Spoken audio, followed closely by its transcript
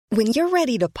When you're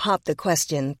ready to pop the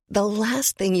question, the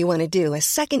last thing you want to do is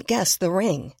second-guess the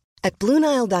ring. At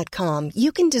BlueNile.com,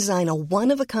 you can design a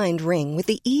one-of-a-kind ring with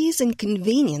the ease and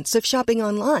convenience of shopping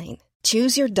online.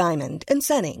 Choose your diamond and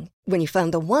setting. When you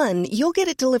find the one, you'll get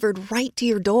it delivered right to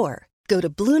your door. Go to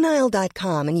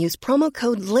BlueNile.com and use promo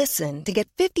code LISTEN to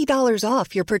get $50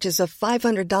 off your purchase of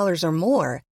 $500 or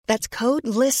more. That's code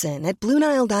LISTEN at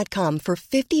BlueNile.com for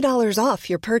 $50 off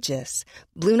your purchase.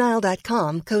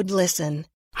 BlueNile.com, code LISTEN.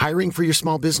 Hiring for your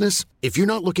small business? If you're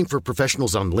not looking for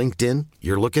professionals on LinkedIn,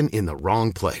 you're looking in the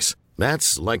wrong place.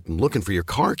 That's like looking for your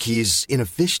car keys in a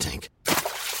fish tank.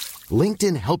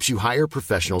 LinkedIn helps you hire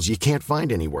professionals you can't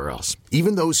find anywhere else,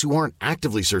 even those who aren't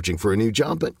actively searching for a new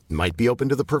job but might be open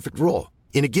to the perfect role.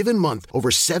 In a given month, over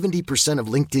 70% of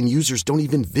LinkedIn users don't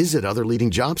even visit other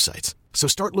leading job sites. So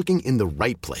start looking in the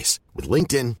right place. With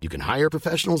LinkedIn, you can hire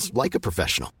professionals like a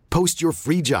professional. Post your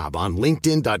free job on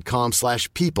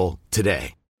linkedin.com/people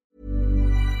today.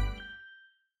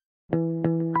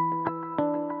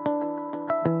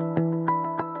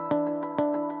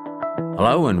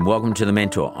 Hello and welcome to The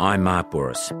Mentor. I'm Mark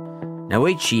Bouris. Now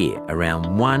each year,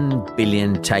 around 1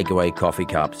 billion takeaway coffee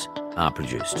cups are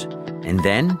produced. And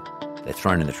then they're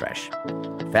thrown in the trash.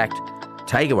 In fact,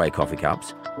 takeaway coffee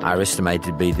cups are estimated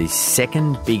to be the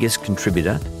second biggest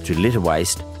contributor to litter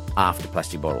waste after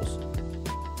plastic bottles.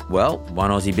 Well,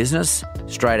 one Aussie business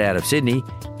straight out of Sydney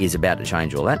is about to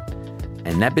change all that.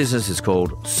 And that business is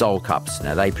called Soul Cups.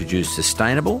 Now they produce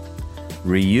sustainable,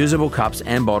 reusable cups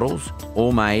and bottles,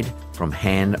 all made from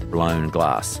hand-blown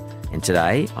glass. And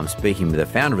today, I'm speaking with the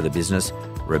founder of the business,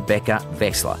 Rebecca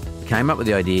Veksler, who came up with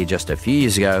the idea just a few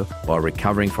years ago while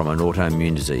recovering from an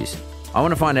autoimmune disease. I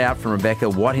want to find out from Rebecca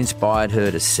what inspired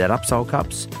her to set up Soul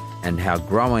Cups and how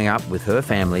growing up with her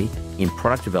family in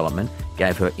product development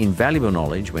gave her invaluable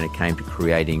knowledge when it came to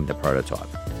creating the prototype.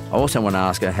 I also want to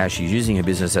ask her how she's using her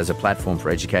business as a platform for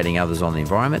educating others on the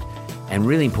environment, and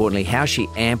really importantly, how she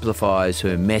amplifies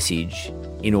her message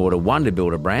in order, one, to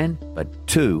build a brand, but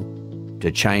two, to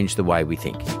change the way we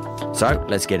think. So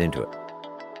let's get into it.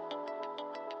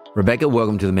 Rebecca,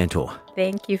 welcome to The Mentor.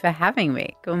 Thank you for having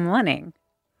me. Good morning.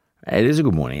 It is a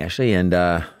good morning, actually, and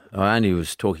I only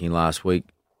was talking last week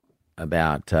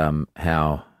about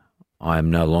how I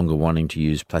am no longer wanting to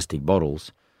use plastic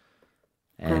bottles.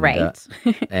 And, Great.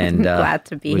 And glad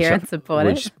to be here and support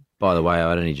which, it. By the way,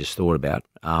 I'd only just thought about,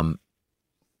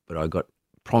 but I got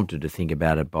prompted to think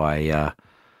about it by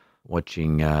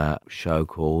watching a show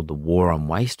called The War on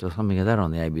Waste or something like that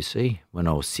on the ABC when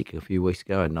I was sick a few weeks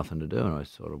ago. I had nothing to do, and I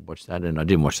sort of watched that, and I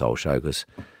didn't watch the whole show because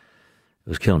it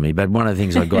was killing me. But one of the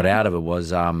things I got out of it was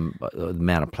the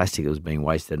amount of plastic that was being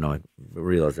wasted, and I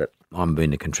realised that I'm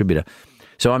being a contributor.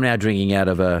 So I'm now drinking out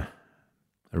of a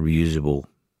reusable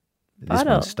bottle. This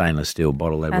one's stainless steel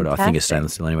bottle. I think it's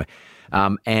stainless steel anyway.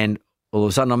 And all of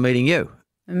a sudden I'm meeting you.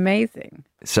 Amazing.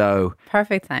 So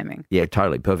perfect timing. Yeah,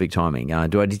 totally. Perfect timing.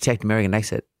 Do I detect American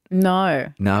accent? No.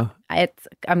 No?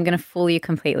 I'm going to fool you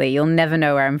completely. You'll never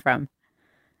know where I'm from.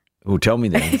 Well, tell me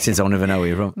then, since I'll never know where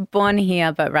you're from. Born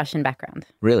here, but Russian background.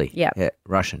 Really? Yep. Yeah.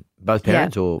 Russian. Both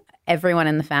parents or? Everyone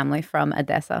in the family from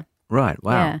Odessa. Right.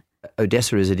 Wow. Yeah.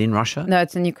 Odessa, is it in Russia? No,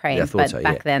 it's in Ukraine. Yeah, I thought but so,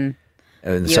 back then,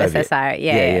 the USSR. Soviet.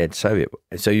 Yeah, Soviet.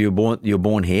 So you're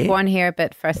born here? Born here,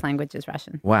 but first language is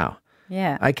Russian. Wow.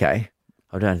 Yeah. Okay.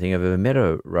 I don't think I've ever met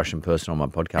a Russian person on my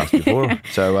podcast before.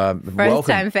 So First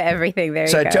welcome. time for everything. There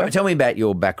you go. So tell me about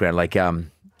your background. Like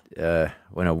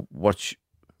when I watch,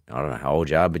 I don't know how old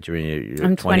you are, but you're in your 20s.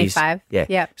 I'm 25. Yeah.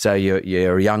 Yep. So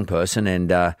you're a young person,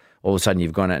 and all of a sudden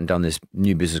you've gone out and done this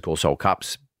new business called Soul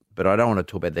Cups. But I don't want to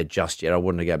talk about that just yet. I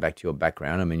want to go back to your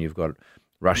background. I mean, you've got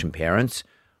Russian parents.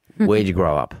 Where'd you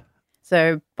grow up?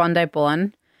 So Bondi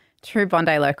born, true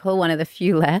Bondi local, one of the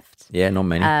few left. Yeah, not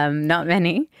many. Not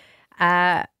many.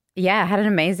 I had an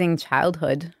amazing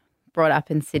childhood. Brought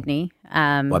up in Sydney.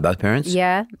 By both parents?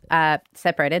 Yeah,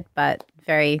 separated, but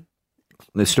very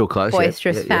they're still close.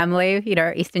 boisterous family. You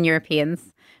know, Eastern Europeans.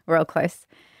 We're all close.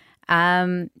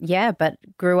 But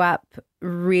grew up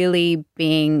really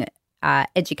being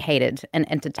educated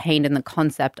and entertained in the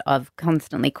concept of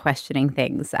constantly questioning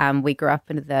things. We grew up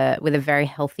with a very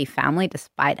healthy family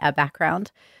despite our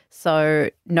background. So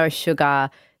no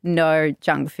sugar, no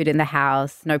junk food in the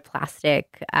house, no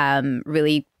plastic,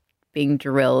 really being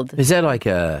drilled. Is that like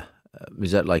something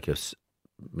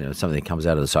that comes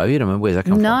out of the Soviet? I mean, where's that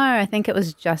come from? No, I think it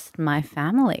was just my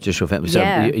family. Just your family.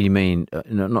 Yeah. So you mean,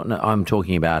 I'm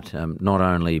talking about not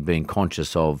only being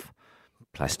conscious of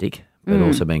plastic, but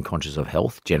also being conscious of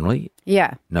health generally.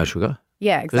 Yeah. No sugar.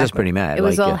 Yeah, exactly. Because that's pretty mad. It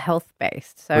was all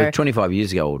health-based. So 25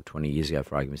 years ago, or 20 years ago,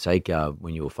 for argument's sake,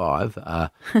 when you were 5,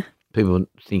 people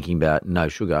thinking about no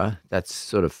sugar, that's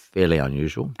sort of fairly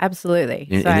unusual. Absolutely.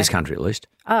 In this country, at least.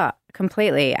 Oh,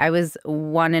 completely. I was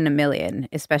one in a million,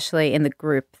 especially in the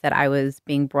group that I was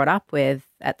being brought up with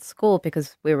at school,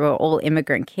 because we were all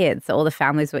immigrant kids. So all the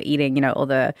families were eating, all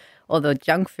the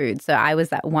junk food. So I was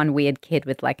that one weird kid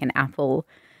with like an apple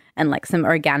and like some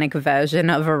organic version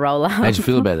of a roll-up. How'd you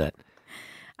feel about that?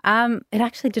 It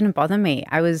actually didn't bother me.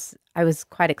 I was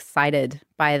quite excited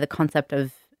by the concept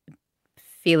of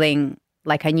feeling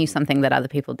like I knew something that other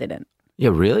people didn't. Yeah,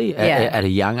 really? Yeah. At a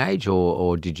young age,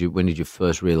 or when did you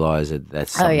first realise that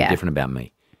that's something different about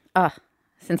me? Oh,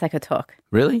 since I could talk.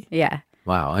 Really? Yeah.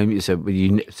 Wow. So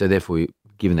therefore,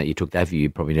 given that you took that view, you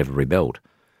probably never rebelled.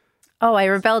 Oh, I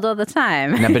rebelled all the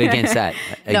time. No, but against that,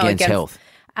 against health.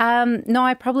 No,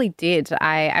 I probably did.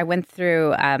 I went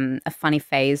through a funny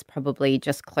phase probably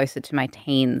just closer to my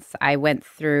teens. I went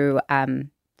through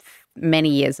many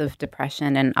years of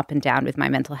depression and up and down with my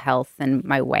mental health and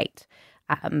my weight.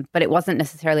 But it wasn't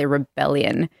necessarily a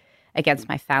rebellion against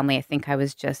my family. I think I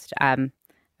was just, it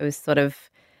was sort of,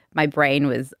 my brain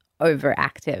was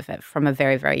overactive from a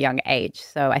very, very young age.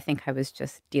 So I think I was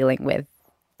just dealing with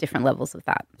different levels of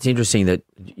that. It's interesting that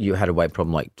you had a weight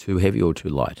problem, like too heavy or too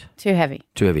light? Too heavy.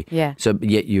 Too heavy. Yeah. So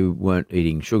yet you weren't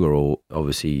eating sugar, or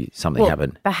obviously something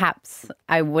happened. Perhaps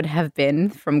I would have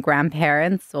been from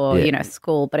grandparents or,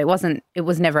 school, but it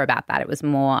was never about that. It was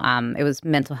more, it was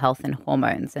mental health and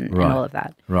hormones and all of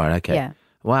that. Right. Okay. Yeah.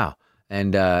 Wow.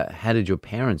 And how did your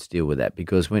parents deal with that?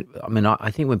 Because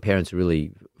I think when parents are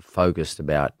really focused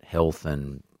about health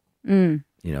and,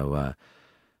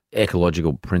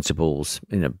 ecological principles,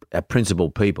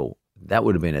 principled people, that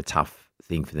would have been a tough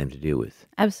thing for them to deal with.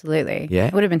 Absolutely. Yeah.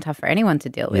 It would have been tough for anyone to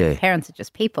deal with. Yeah. Parents are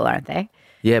just people, aren't they?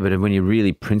 Yeah, but when you're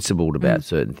really principled about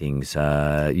certain things,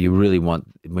 you really want,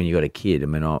 when you got a kid,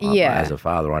 as a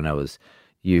father, I know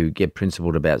you get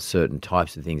principled about certain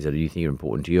types of things that you think are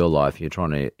important to your life. You're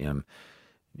trying to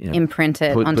imprint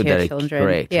it onto your children.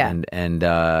 Correct. Yeah. And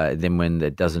then when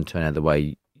it doesn't turn out the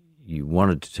way you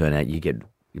want it to turn out,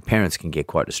 your parents can get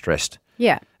quite distressed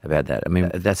about that.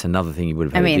 That's another thing you would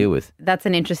have had to deal with. That's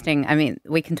an interesting,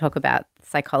 we can talk about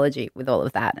psychology with all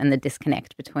of that and the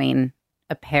disconnect between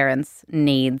a parent's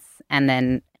needs and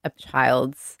then a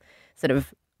child's sort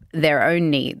of their own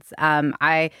needs.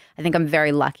 I think I'm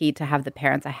very lucky to have the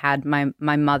parents I had. My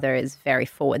mother is very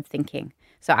forward thinking.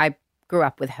 So I grew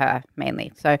up with her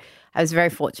mainly. So I was very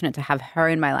fortunate to have her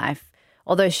in my life,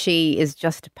 although she is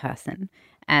just a person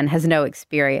and has no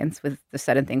experience with the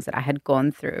certain things that I had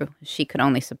gone through. She could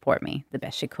only support me the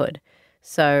best she could.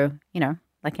 So,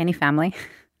 like any family.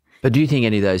 But do you think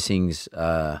any of those things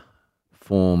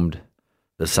formed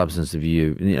the substance of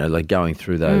you, like going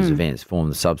through those events, formed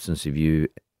the substance of you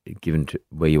given to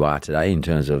where you are today in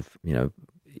terms of, in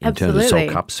terms of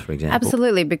salt cups, for example?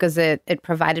 Absolutely, because it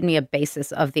provided me a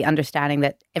basis of the understanding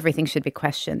that everything should be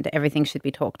questioned, everything should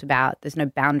be talked about. There's no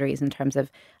boundaries in terms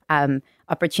of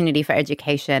opportunity for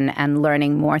education and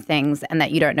learning more things, and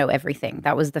that you don't know everything.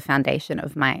 That was the foundation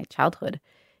of my childhood,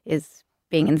 is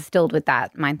being instilled with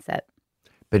that mindset.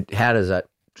 But how does that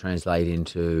translate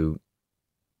into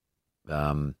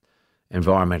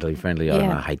environmentally friendly? I don't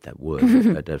know, I hate that word,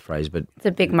 that phrase, but it's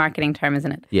a big marketing term,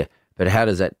 isn't it? Yeah. But how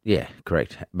does that? Yeah,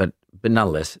 correct. But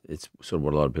nonetheless, it's sort of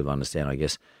what a lot of people understand. I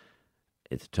guess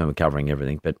it's a term of covering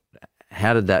everything. But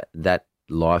how did that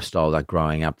lifestyle, that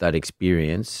growing up, that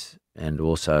experience, and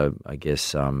also I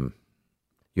guess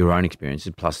your own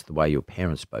experiences, plus the way your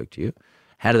parents spoke to you,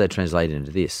 how did that translate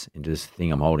into this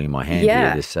thing I'm holding in my hand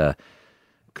here? This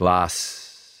glass.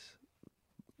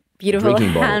 Beautiful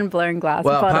hand-blown glass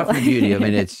bottle. Well, apart from the beauty,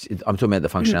 I'm talking about the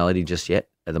functionality just yet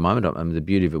at the moment. The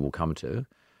beauty of it will come to.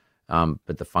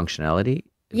 But the functionality,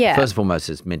 first and foremost,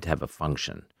 it's meant to have a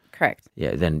function. Correct.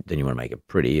 Yeah, then you want to make it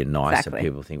pretty and nice so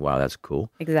people think, wow, that's cool.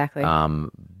 Exactly.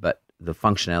 But the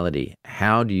functionality,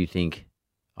 how do you think,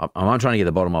 I'm trying to get to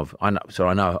the bottom of, I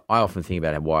often think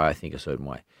about why I think a certain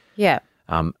way. Yeah.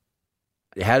 How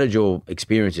did your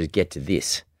experiences get to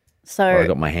this? So where I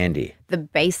got my hand here. The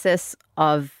basis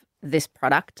of this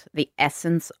product, the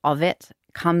essence of it,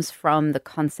 comes from the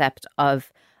concept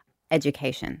of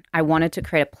education. I wanted to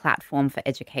create a platform for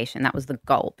education. That was the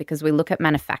goal, because we look at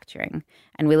manufacturing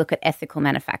and we look at ethical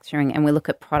manufacturing and we look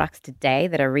at products today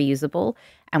that are reusable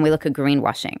and we look at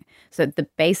greenwashing. So the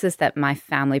basis that my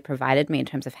family provided me in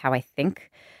terms of how I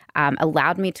think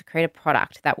allowed me to create a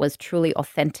product that was truly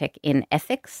authentic in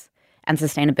ethics and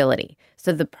sustainability.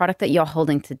 So the product that you're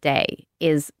holding today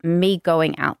is me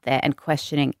going out there and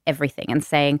questioning everything and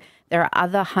saying there are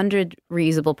other 100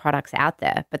 reusable products out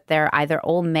there, but they're either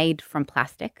all made from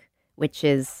plastic, which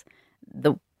is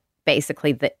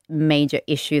basically the major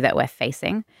issue that we're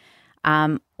facing,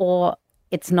 or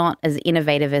it's not as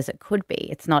innovative as it could be.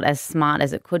 It's not as smart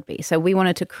as it could be. So we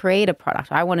wanted to create a product.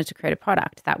 I wanted to create a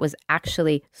product that was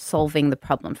actually solving the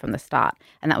problem from the start,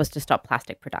 and that was to stop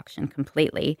plastic production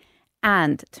completely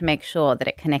and to make sure that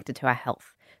it connected to our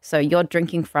health. So you're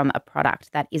drinking from a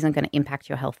product that isn't going to impact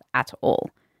your health at all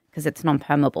because it's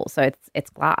non-permeable. So it's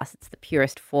glass. It's the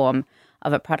purest form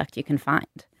of a product you can find.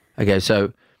 Okay,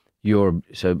 so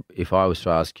if I was to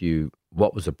ask you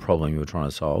what was the problem you were trying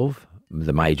to solve,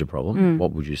 the major problem,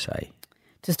 what would you say?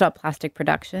 To stop plastic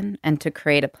production and to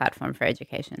create a platform for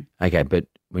education. Okay, but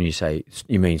when you say,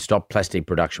 you mean stop plastic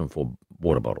production for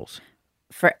water bottles?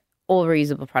 For all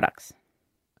reusable products.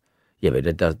 Yeah, but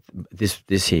it does.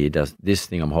 This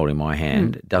thing I'm holding in my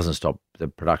hand doesn't stop the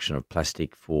production of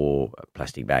plastic for a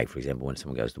plastic bag, for example, when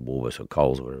someone goes to Woolworths or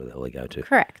Coles or whatever the hell they go to.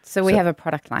 Correct. So we have a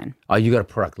product line. Oh, you got a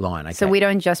product line. Okay. So we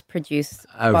don't just produce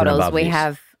bottles. We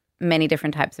have many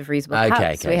different types of reusable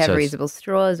cups. We have reusable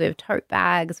straws. We have tote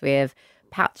bags. We have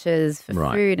pouches for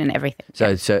food and everything.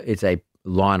 So it's a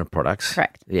line of products.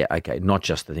 Correct. Yeah. Okay. Not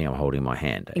just the thing I'm holding in my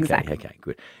hand. Okay, exactly. Okay.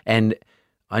 Good. And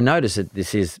I notice that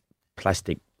this is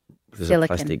plastic.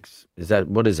 Silicon.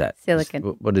 What is that? Silicon.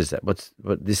 What is that? What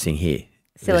this thing here?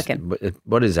 Silicon.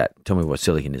 What is that? Tell me what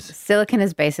silicon is. Silicon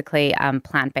is basically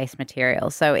plant-based material.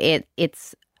 So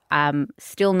it's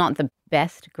still not the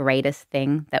best, greatest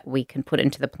thing that we can put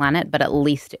into the planet, but at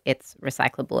least it's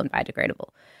recyclable and biodegradable.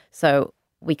 So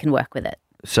we can work with it.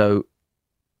 So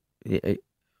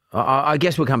I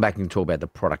guess we'll come back and talk about the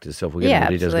product itself. We'll get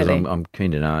into details because I'm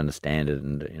keen to understand it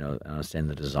and understand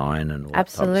the design and all that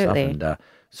type of stuff and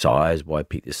size. Why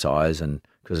pick this size and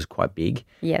because it's quite big.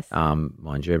 Yes.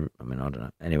 Mind you, I don't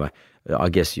know. Anyway, I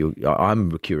guess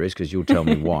I'm curious because you'll tell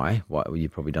me why. Why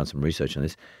you've probably done some research on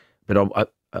this, but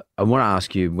I want to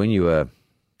ask you when you were,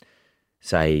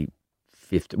 say,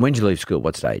 15. When did you leave school?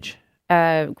 What stage?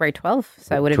 Grade 12.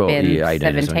 So it would have been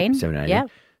 17. 17, yeah.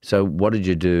 So what did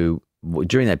you do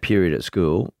during that period at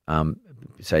school?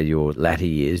 Say your latter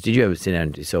years. Did you ever sit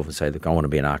down to yourself and say, "Look, I want to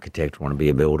be an architect. I want to be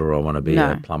a builder. I want to be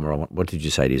a plumber"? What did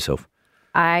you say to yourself?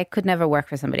 I could never work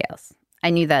for somebody else. I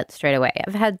knew that straight away.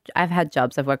 I've had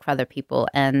jobs. I've worked for other people,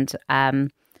 and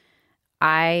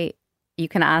you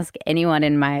can ask anyone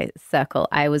in my circle.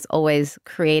 I was always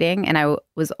creating, and I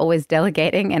was always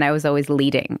delegating, and I was always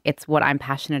leading. It's what I'm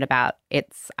passionate about.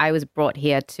 I was brought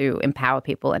here to empower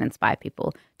people and inspire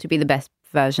people to be the best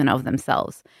version of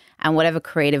themselves. And whatever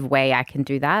creative way I can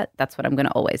do that, that's what I'm going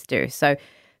to always do. So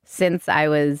since I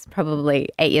was probably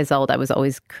 8 years old, I was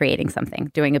always creating something,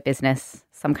 doing a business,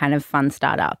 some kind of fun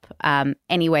startup,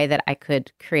 any way that I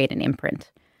could create an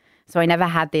imprint. So I never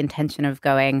had the intention of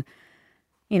going,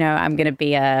 I'm going to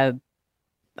be a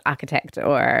architect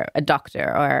or a doctor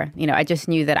or, I just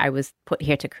knew that I was put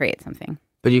here to create something.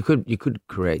 But you could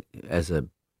create as an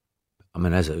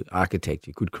architect,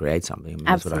 you could create something.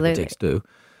 That's what architects do.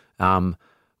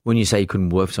 When you say you couldn't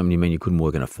work for something, you mean you couldn't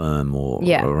work in a firm or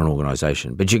an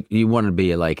organisation. But you want to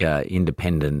be like a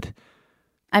independent.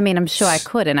 I'm sure I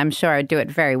could, and I'm sure I'd do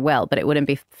it very well, but it wouldn't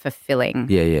be fulfilling.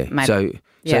 Yeah. So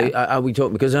are we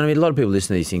talking? Because a lot of people listen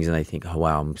to these things and they think, oh,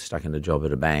 wow, I'm stuck in a job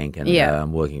at a bank and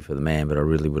I'm working for the man, but I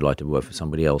really would like to work for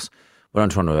somebody else. What I'm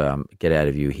trying to get out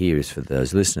of you here is for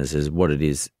those listeners is what it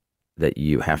is that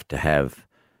you have to have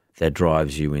that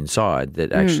drives you inside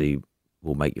that actually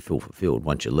will make you feel fulfilled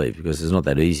once you leave, because it's not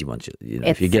that easy once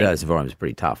if you get out of this environment, it's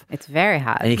pretty tough. It's very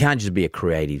hard. And you can't just be a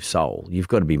creative soul. You've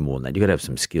got to be more than that. You've got to have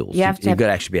some skills. You've got to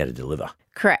actually be able to deliver.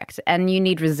 Correct. And you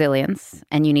need resilience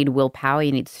and you need willpower.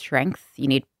 You need strength. You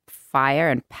need fire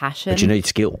and passion. But you need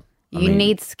skill. You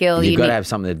need skill. You've got to have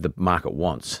something that the market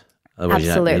wants. Otherwise,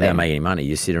 you don't make any money.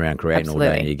 You sit around creating all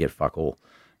day and you get fuck all.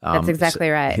 That's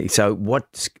exactly right. So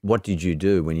what did you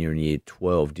do when you were in year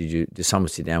 12? Did someone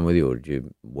sit down with you or did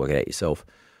you work it out yourself?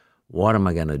 What am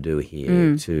I going to do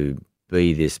here to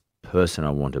be this person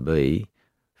I want to be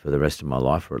for the rest of my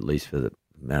life, or at least for the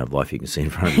amount of life you can see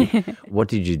in front of me? What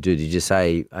did you do? Did you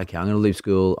say, okay, I'm going to leave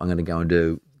school, I'm going to go and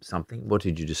do something? What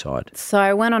did you decide? So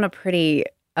I went on a pretty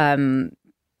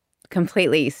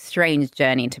completely strange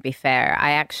journey, to be fair.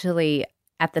 I actually,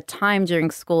 at the time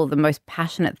during school, the most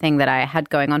passionate thing that I had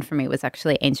going on for me was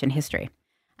actually ancient history.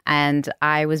 And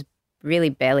I was really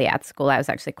barely at school. I was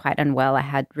actually quite unwell. I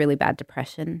had really bad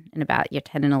depression in about year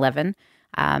 10 and 11.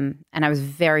 And I was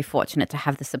very fortunate to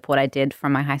have the support I did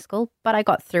from my high school. But I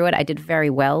got through it. I did very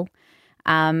well.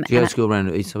 Did you go to school around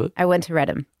the east suburb? I went to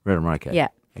Redham. Redham, okay. Yeah.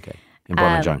 Okay. In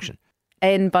Bondi Junction.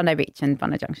 In Bondi Beach and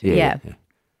Bondi Junction. Yeah.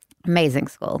 Amazing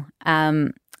school.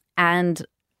 And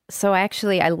so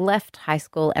I left high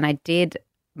school and I did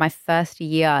my first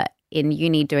year in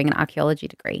uni doing an archaeology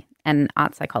degree and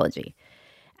art psychology.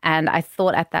 And I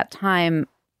thought at that time,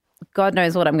 God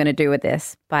knows what I'm going to do with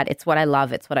this, but it's what I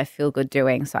love. It's what I feel good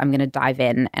doing. So I'm going to dive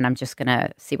in and I'm just going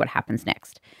to see what happens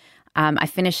next. I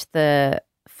finished the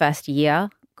first year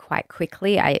quite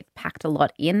quickly. I packed a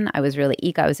lot in. I was really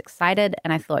eager. I was excited.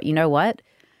 And I thought, you know what?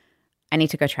 I need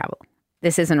to go travel.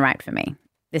 This isn't right for me.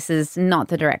 This is not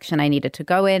the direction I needed to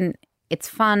go in. It's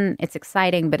fun. It's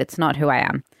exciting, but it's not who I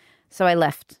am. So I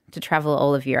left to travel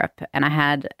all of Europe. And I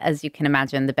had, as you can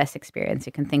imagine, the best experience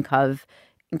you can think of.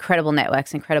 Incredible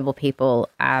networks, incredible people,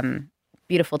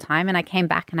 beautiful time. And I came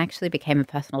back and actually became a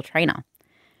personal trainer.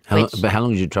 But how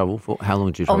long did you travel for? How long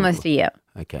did you travel Almost for? a year.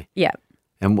 Okay. Yeah.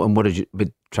 And what did you, but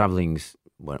traveling's,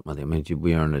 what I mean,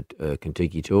 we were on a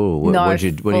Kentucky tour? Or what, No, what do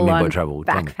you mean by travel?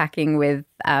 Backpacking with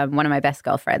one of my best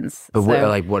girlfriends. But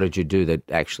what did you do that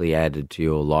actually added to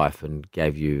your life and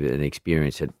gave you an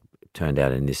experience that turned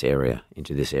out in this area,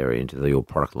 into your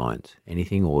product lines?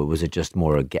 Anything, or was it just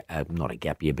more not a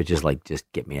gap year, but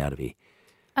just get me out of here?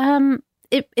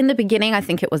 In the beginning, I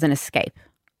think it was an escape.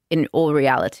 In all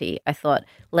reality, I thought,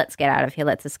 let's get out of here,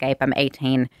 let's escape. I'm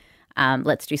 18,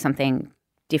 let's do something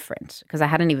different, because I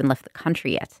hadn't even left the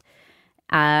country yet.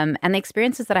 And the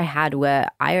experiences that I had were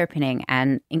eye-opening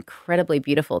and incredibly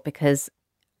beautiful because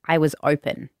I was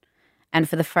open. And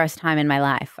for the first time in my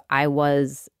life, I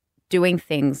was doing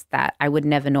things that I would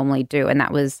never normally do. And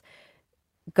that was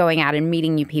going out and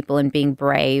meeting new people and being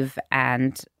brave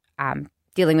and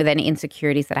dealing with any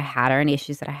insecurities that I had or any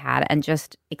issues that I had and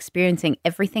just experiencing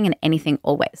everything and anything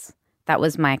always. That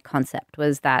was my concept,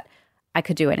 was that I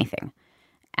could do anything.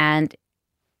 And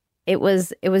it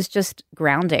was just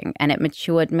grounding, and it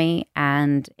matured me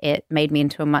and it made me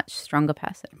into a much stronger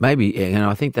person. Maybe, and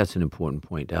I think that's an important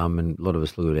point. And a lot of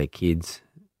us look at our kids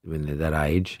when they're that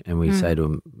age and we say to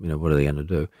them, what are they going to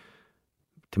do?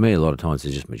 To me, a lot of times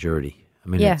it's just maturity. I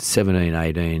mean, At 17,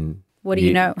 18. What do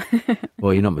you know?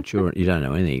 Well, you're not mature. You don't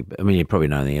know anything. I mean, you probably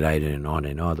know anything at 18 and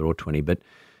 19 either, or 20, but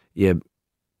you're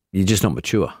just not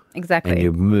mature. Exactly. And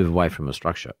you move away from a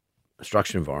structured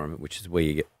environment, which is where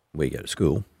you go to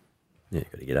school. Yeah,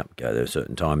 you've got to get up, go there a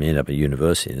certain time. You end up at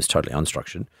university, and it's totally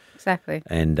unstructured. Exactly.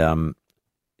 And and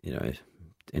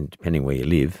depending where you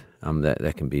live,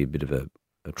 that can be a bit of a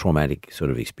traumatic sort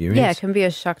of experience. Yeah, it can be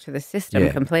a shock to the system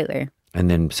completely. And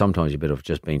then sometimes you're better off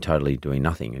just being totally doing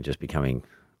nothing and just becoming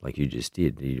like you just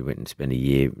did. You went and spent a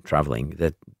year traveling.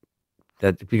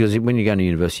 That because when you go to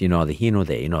university, you're neither here nor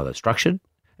there. You're neither structured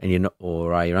and you're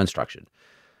unstructured.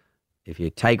 If you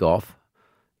take off,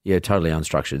 you're totally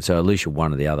unstructured. So at least you're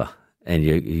one or the other. And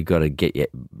you got to get your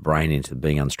brain into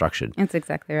being unstructured. That's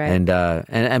exactly right.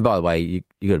 And by the way, you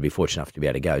got to be fortunate enough to be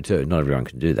able to go too. Not everyone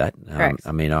can do that. Correct.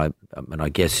 I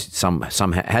guess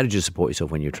somehow. How did you support yourself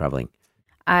when you were traveling?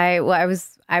 I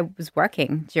was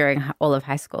working during all of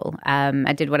high school.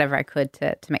 I did whatever I could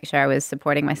to make sure I was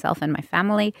supporting myself and my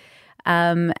family.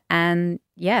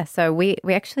 So we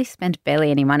actually spent barely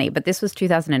any money. But this was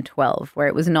 2012, where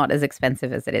it was not as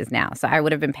expensive as it is now. So I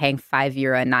would have been paying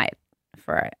 €5 a night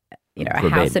for a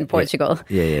house in Portugal.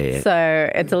 Yeah.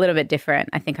 So it's a little bit different.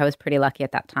 I think I was pretty lucky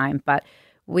at that time. But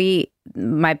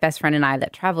my best friend and I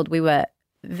that traveled, we were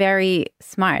very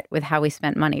smart with how we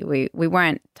spent money. We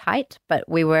weren't tight, but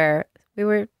we were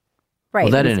brave. Well,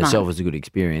 that in itself was a good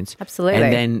experience. Absolutely.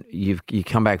 And then you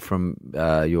come back from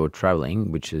your traveling,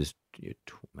 which is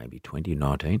maybe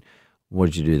 2019. What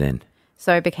did you do then?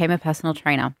 So I became a personal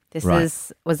trainer. This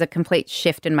was a complete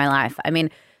shift in my life. I mean,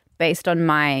 based on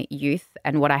my youth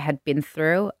and what I had been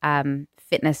through,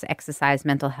 fitness, exercise,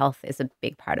 mental health is a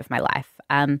big part of my life.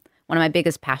 One of my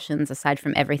biggest passions, aside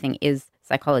from everything, is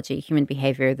psychology, human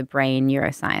behavior, the brain,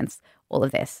 neuroscience, all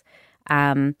of this.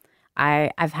 I've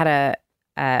had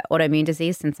a autoimmune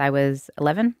disease since I was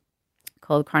 11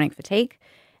 called chronic fatigue.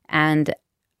 And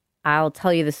I'll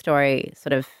tell you the story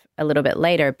sort of a little bit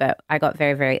later, but I got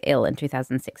very, very ill in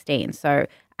 2016. So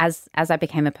as I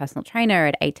became a personal trainer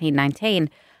at 18, 19,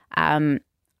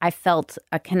 I felt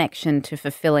a connection to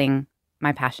fulfilling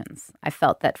my passions. I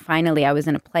felt that finally I was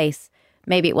in a place,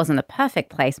 maybe it wasn't the perfect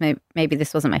place, maybe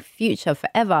this wasn't my future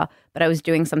forever, but I was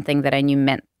doing something that I knew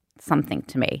meant something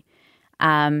to me.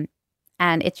 And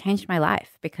it changed my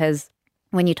life, because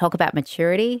when you talk about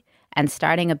maturity and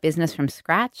starting a business from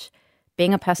scratch,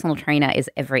 being a personal trainer is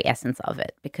every essence of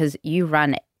it, because you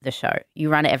run the show, you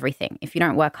run everything. If you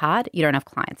don't work hard, you don't have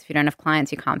clients. If you don't have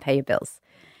clients, you can't pay your bills.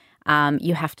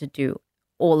 You have to do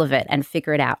all of it and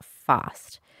figure it out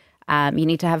fast. You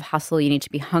need to have hustle. You need to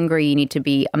be hungry. You need to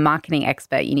be a marketing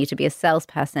expert. You need to be a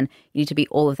salesperson. You need to be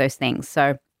all of those things.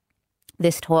 So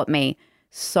this taught me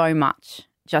so much,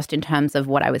 just in terms of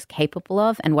what I was capable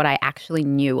of and what I actually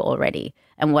knew already,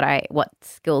 and what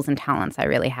skills and talents I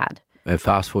really had. a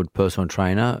fast food personal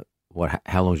trainer.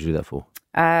 How long did you do that for?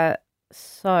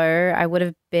 So I would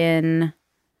have been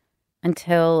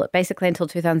until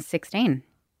 2016.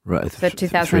 Right. So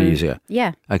 2000, 3 years ago.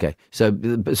 Yeah. Okay. So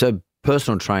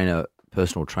personal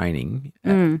training,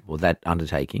 or that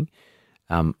undertaking,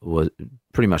 was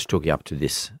pretty much took you up to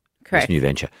this new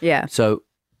venture. Yeah. So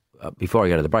before I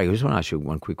go to the break, I just want to ask you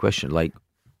one quick question. Like,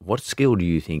 what skill do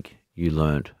you think you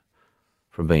learned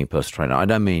from being a personal trainer? I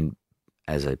don't mean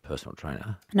as a personal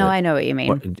trainer. No, I know what you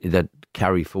mean. That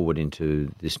carry forward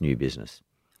into this new business.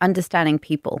 Understanding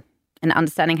people and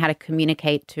understanding how to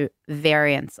communicate to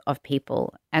variants of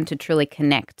people and to truly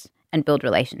connect and build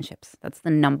relationships. That's the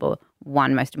number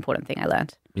one most important thing I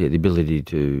learned. Yeah, the ability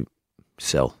to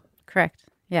sell. Correct.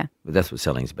 Yeah. But that's what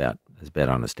selling is about. It's about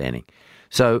understanding.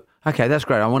 So, okay, that's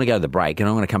great. I want to go to the break, and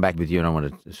I want to come back with you, and I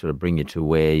want to sort of bring you to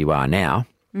where you are now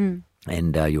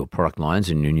and your product lines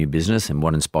and your new business and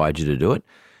what inspired you to do it.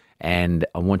 And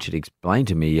I want you to explain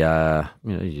to me, your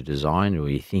design or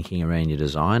your thinking around your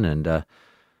design, and I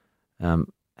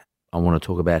want to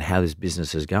talk about how this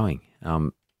business is going.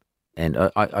 And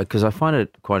because I find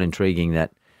it quite intriguing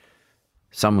that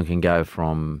someone can go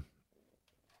from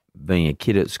being a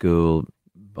kid at school,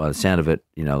 by the sound of it,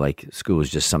 like school is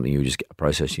just something you just get a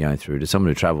process you're going through, to someone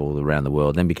who traveled around the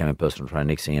world, then became a personal trainer.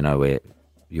 Next thing you know, where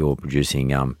you're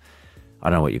producing, I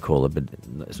don't know what you call it, but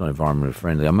it's not environmentally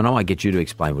friendly. I mean, I might get you to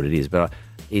explain what it is, but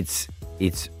it's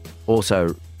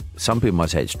also, some people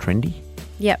might say it's trendy.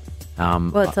 Yep.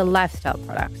 Well, it's a lifestyle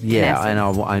product. Yeah, and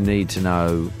I need to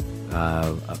know.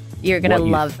 You're going to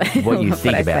love what you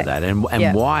think about that, and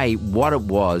yeah. what it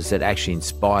was that actually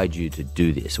inspired you to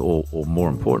do this, or more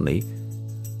importantly,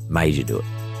 made you do it.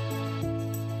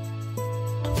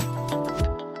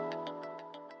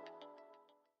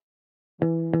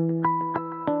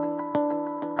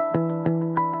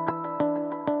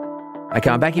 Okay,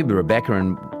 I'm back here with Rebecca,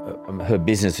 and her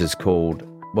business is called,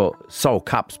 Soul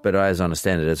Cups, but as I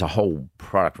understand it, it's a whole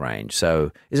product range.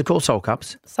 So is it called Soul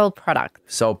Cups? Soul Product.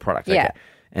 Soul Product, okay. Yeah.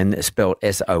 And it's spelled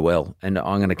SOL. And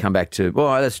I'm going to come back to,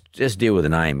 let's just deal with the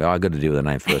name. I've got to deal with the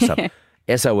name first up.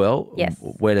 SOL, yes.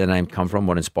 Where did the name come from?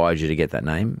 What inspired you to get that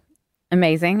name?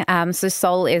 Amazing. So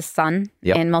soul is sun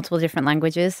in multiple different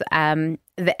languages.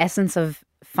 The essence of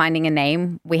finding a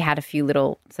name, we had a few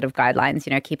little sort of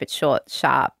guidelines, keep it short,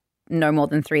 sharp, no more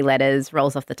than 3 letters,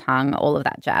 rolls off the tongue, all of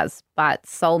that jazz. But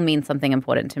soul means something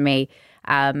important to me.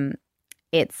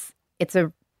 It's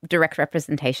a direct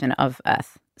representation of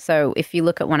Earth. So if you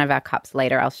look at one of our cups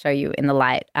later, I'll show you in the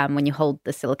light. When you hold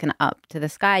the silicon up to the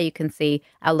sky, you can see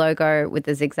our logo with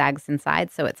the zigzags inside.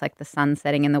 So it's like the sun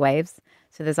setting in the waves.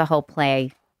 So there's a whole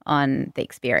play on the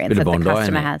experience that the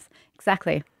customer has.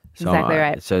 Exactly. Exactly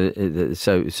right. So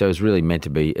it's really meant to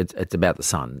be. It's about the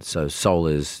sun. So soul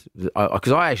is,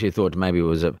 because I actually thought maybe it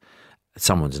was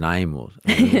someone's name, or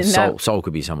No. Soul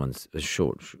could be someone's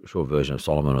short version of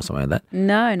Solomon or something like that.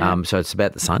 No. So it's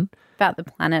about the sun, about the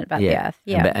planet, about the Earth,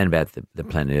 and about the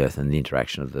planet Earth and the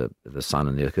interaction of the sun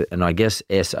and the Earth. And I guess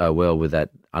SOL with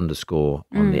that underscore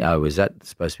on the O, is that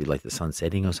supposed to be like the sun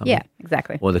setting or something? Yeah,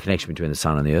 exactly. Or the connection between the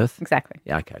sun and the Earth? Exactly.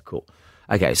 Yeah. Okay. Cool.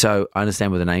 Okay, so I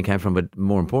understand where the name came from, but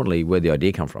more importantly, where the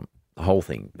idea come from, the whole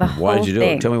thing. Why did you do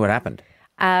it? Tell me what happened.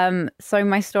 So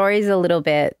my story is a little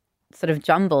bit sort of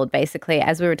jumbled, basically.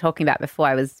 As we were talking about before,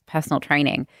 I was personal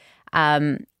training,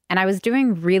 and I was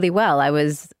doing really well. I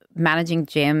was managing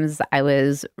gyms. I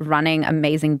was running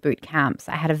amazing boot camps.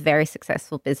 I had a very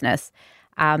successful business,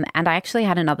 and I actually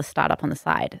had another startup on the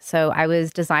side. So I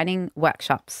was designing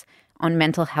workshops on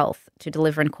mental health to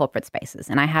deliver in corporate spaces.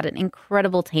 And I had an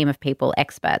incredible team of people,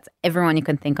 experts, everyone you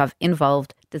can think of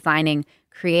involved, designing,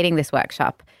 creating this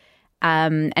workshop.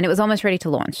 And it was almost ready to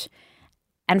launch.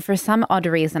 And for some odd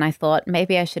reason, I thought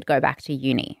maybe I should go back to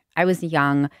uni. I was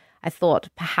young. I thought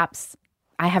perhaps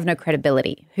I have no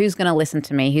credibility. Who's going to listen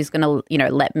to me? Who's going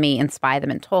to, let me inspire them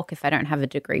and talk if I don't have a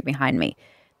degree behind me?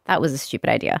 That was a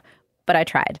stupid idea, but I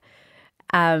tried.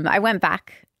 I went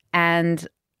back, and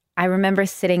I remember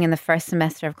sitting in the first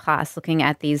semester of class looking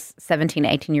at these 17,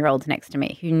 18-year-olds next to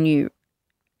me who knew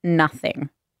nothing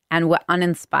and were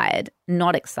uninspired,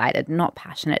 not excited, not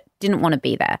passionate, didn't want to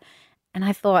be there. And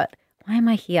I thought, why am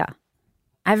I here?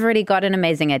 I've already got an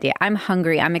amazing idea. I'm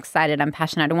hungry. I'm excited. I'm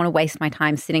passionate. I don't want to waste my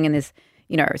time sitting in this,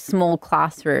 small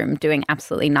classroom doing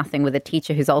absolutely nothing with a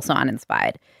teacher who's also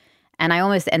uninspired. And I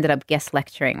almost ended up guest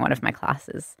lecturing one of my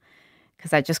classes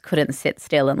because I just couldn't sit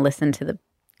still and listen to the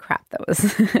crap that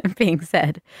was being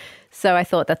said. So I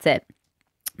thought, that's it.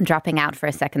 I'm dropping out for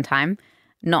a second time.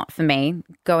 Not for me.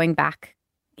 Going back,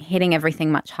 hitting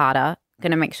everything much harder.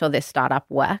 Going to make sure this startup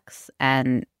works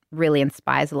and really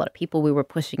inspires a lot of people. We were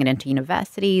pushing it into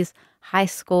universities, high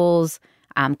schools,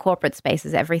 corporate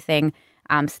spaces, everything.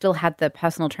 Still had the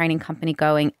personal training company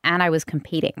going, and I was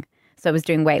competing. So I was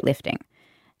doing weightlifting.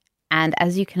 And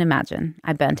as you can imagine,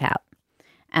 I burnt out.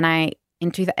 And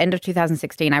end of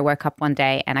 2016, I woke up one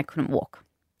day and I couldn't walk.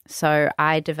 So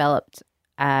I developed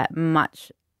a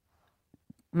much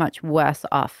worse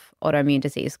off autoimmune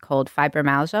disease called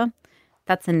fibromyalgia.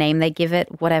 That's a name they give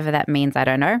it. Whatever that means, I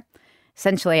don't know.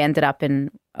 Essentially, I ended up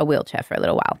in a wheelchair for a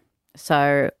little while.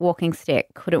 So walking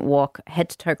stick, couldn't walk, head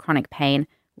to toe chronic pain,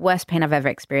 worst pain I've ever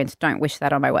experienced. Don't wish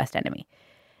that on my worst enemy.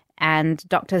 And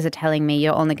doctors are telling me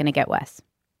you're only going to get worse.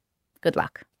 Good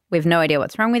luck. We have no idea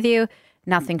what's wrong with you.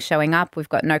 Nothing's showing up. We've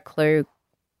got no clue.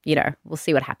 We'll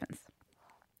see what happens.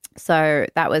 So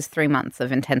that was 3 months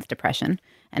of intense depression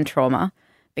and trauma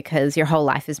because your whole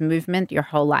life is movement. Your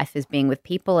whole life is being with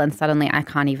people. And suddenly I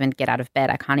can't even get out of bed.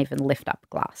 I can't even lift up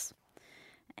glass.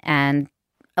 And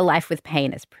a life with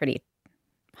pain is pretty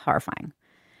horrifying.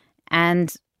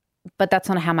 But that's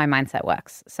not how my mindset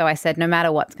works. So I said, no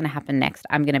matter what's going to happen next,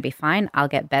 I'm going to be fine. I'll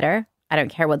get better. I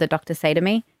don't care what the doctors say to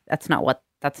me. That's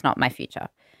not my future.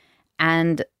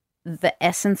 And the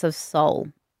essence of soul,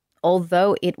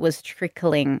 although it was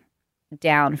trickling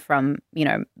down from,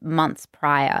 months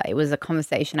prior, it was a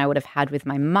conversation I would have had with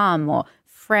my mum or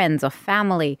friends or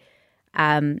family.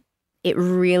 It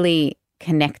really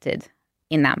connected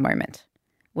in that moment.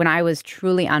 When I was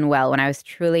truly unwell, when I was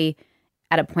truly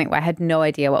at a point where I had no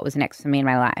idea what was next for me in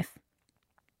my life,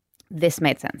 this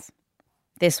made sense.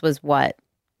 This was what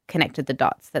connected the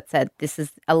dots that said, this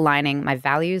is aligning my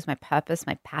values, my purpose,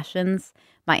 my passions,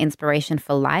 my inspiration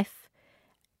for life.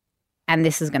 And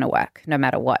this is going to work no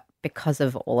matter what because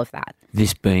of all of that.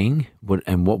 This being,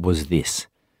 what was this?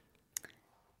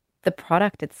 The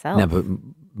product itself. No, but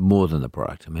more than the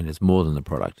product. I mean, it's more than the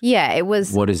product. Yeah, it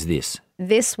was. What is this?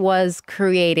 This was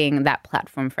creating that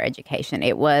platform for education.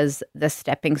 It was the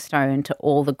stepping stone to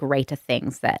all the greater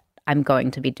things that I'm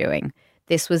going to be doing.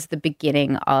 This was the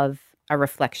beginning of a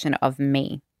reflection of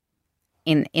me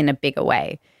in a bigger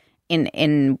way,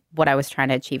 in what I was trying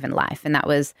to achieve in life. And that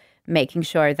was making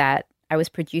sure that I was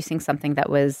producing something that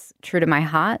was true to my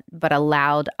heart, but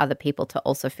allowed other people to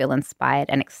also feel inspired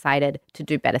and excited to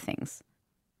do better things.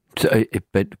 So, I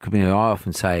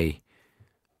often say,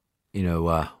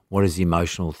 what is the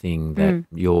emotional thing that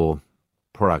your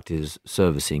product is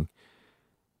servicing,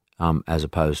 as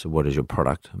opposed to what is your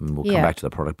product? I mean, we'll come back to the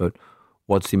product, but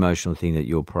what's the emotional thing that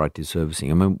your product is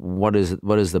servicing? I mean, what is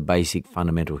the basic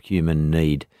fundamental human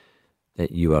need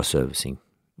that you are servicing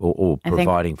or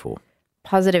providing for?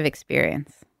 Positive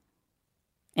experience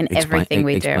in everything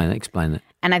we do. Explain that.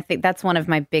 And I think that's one of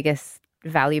my biggest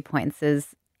value points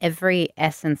is every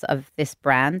essence of this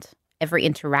brand, every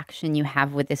interaction you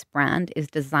have with this brand is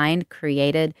designed,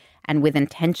 created, and with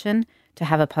intention to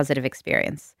have a positive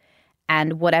experience.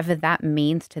 And whatever that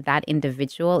means to that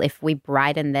individual, if we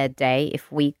brighten their day,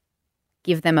 if we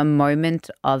give them a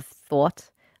moment of thought,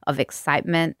 of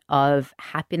excitement, of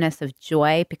happiness, of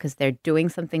joy, because they're doing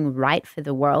something right for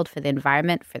the world, for the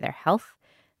environment, for their health,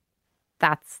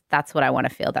 that's what I want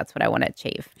to feel. That's what I want to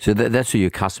achieve. So that's who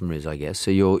your customer is, I guess. So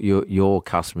your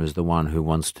customer is the one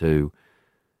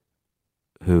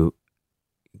who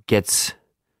gets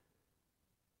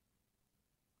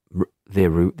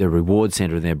their reward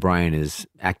center in their brain is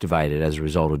activated as a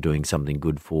result of doing something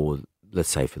good for, let's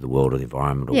say, for the world or the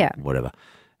environment or whatever.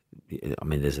 I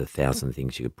mean, there's 1,000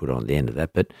 things you could put on the end of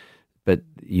that, but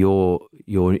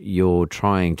you're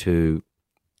trying to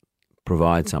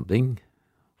provide something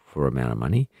for an amount of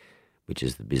money, which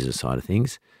is the business side of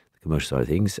things, the commercial side of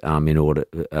things. In order,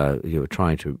 you're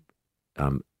trying to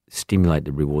stimulate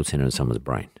the reward center in someone's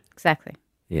brain. Exactly.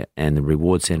 Yeah, and the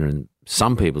reward center in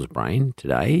some people's brain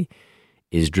today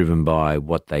is driven by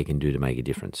what they can do to make a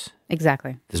difference.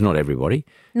 Exactly. There's not everybody.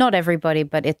 Not everybody,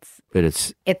 but it's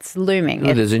looming.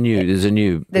 No, there's a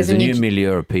new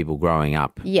milieu of people growing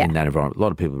up in that environment. A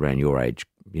lot of people around your age,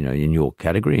 in your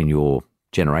category, in your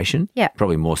generation. Yeah.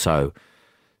 Probably more so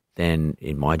than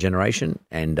in my generation.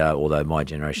 And although my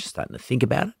generation is starting to think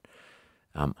about it,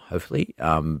 hopefully,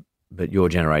 but your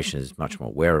generation is much more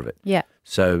aware of it. Yeah.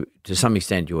 So to some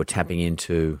extent, you're tapping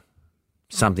into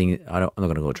something, I'm not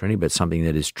going to call it trending, but something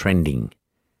that is trending.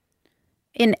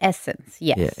 In essence,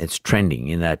 yes. Yeah, it's trending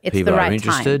in that it's people the right are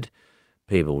interested, time.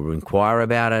 People inquire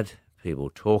about it,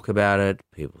 people talk about it,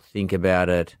 people think about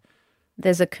it.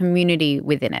 There's a community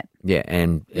within it. Yeah,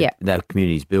 and that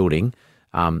community is building.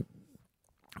 And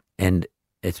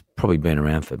it's probably been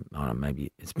around for,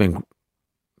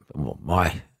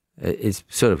 it's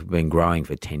sort of been growing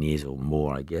for 10 years or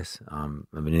more, I guess. In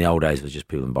the old days, it was just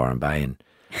people in Byron Bay and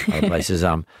other places.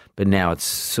 But now it's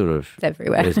sort of It's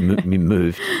everywhere. It's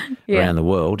moved Yeah. around the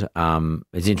world.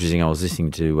 It's interesting. I was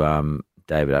listening to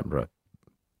David Attenborough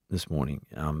this morning.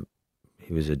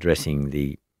 He was addressing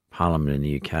the Parliament in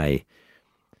the UK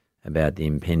about the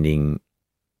impending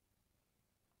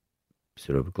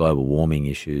sort of global warming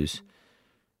issues,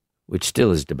 which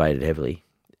still is debated heavily.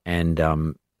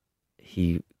 And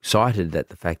he cited that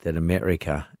the fact that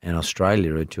America and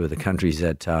Australia are two of the countries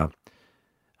that are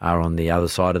on the other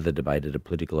side of the debate at a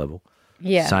political level,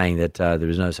 saying that there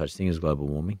is no such thing as global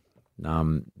warming,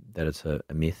 that it's a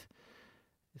myth.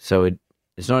 So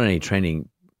it's not only trending,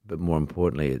 but more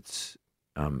importantly, it's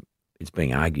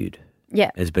being argued.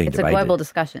 Yeah, it's being it's debated. a global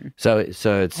discussion. So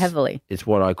it's heavily. It's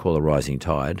what I call a rising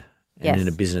tide. And Yes. in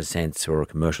a business sense or a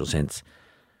commercial sense,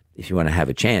 if you want to have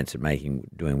a chance at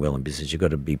doing well in business, you've got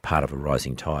to be part of a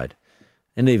rising tide.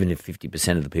 And even if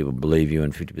 50% of the people believe you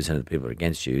and 50% of the people are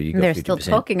against you, you've got They're 50%. still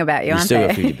talking about you, aren't still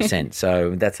they? got 50%.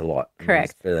 So that's a lot.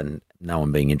 Correct. It's better than no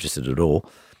one being interested at all.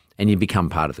 And you become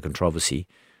part of the controversy,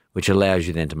 which allows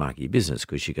you then to market your business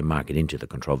because you can market into the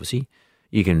controversy.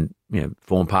 You can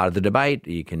form part of the debate.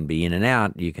 You can be in and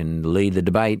out. You can lead the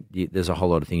debate. There's a whole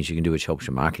lot of things you can do which helps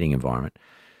your marketing environment.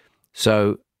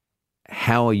 So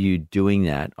how are you doing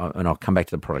that? And I'll come back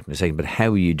to the product in a second, but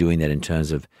how are you doing that in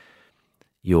terms of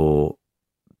your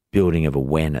building of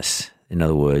awareness? In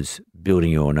other words,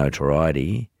 building your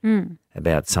notoriety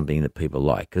about something that people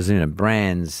like. Because,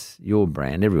 brands, your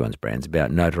brand, everyone's brand's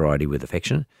about notoriety with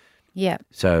affection. Yeah.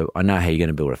 So I know how you're going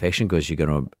to build affection because you're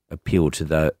going to appeal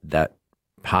to that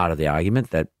part of the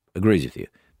argument that agrees with you.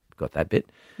 Got that bit?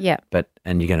 Yeah.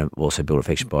 And you're going to also build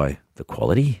affection by the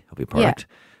quality of your product.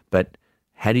 Yeah. But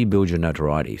how do you build your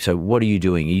notoriety? So what are you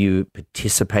doing? Are you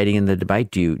participating in the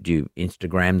debate? Do you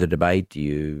Instagram the debate? Do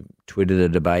you Twitter the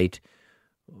debate?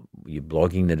 Are you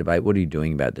blogging the debate? What are you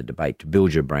doing about the debate to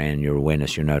build your brand, your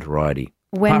awareness, your notoriety?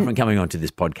 Apart from coming onto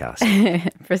this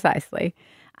podcast. Precisely.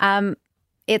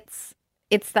 It's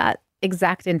that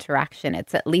exact interaction.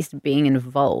 It's at least being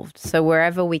involved. So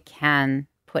wherever we can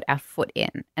put our foot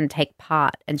in and take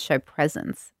part and show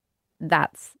presence,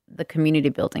 that's the community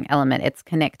building element. It's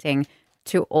connecting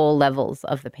to all levels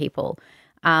of the people.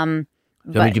 But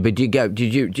do you go?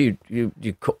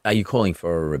 Are you calling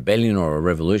for a rebellion or a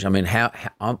revolution? I mean, how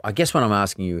I guess what I'm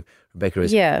asking you, Rebecca,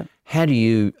 is how do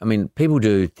you? I mean, people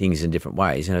do things in different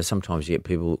ways. Sometimes you get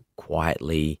people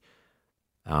quietly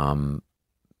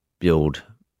build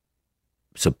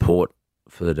support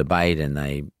for the debate, and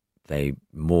they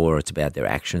more it's about their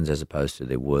actions as opposed to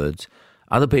their words.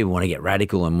 Other people want to get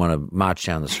radical and want to march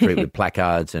down the street with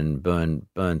placards and burn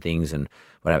things and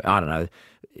whatever. I don't know.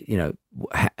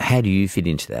 How do you fit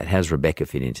into that? How does Rebecca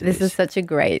fit into this? This is such a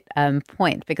great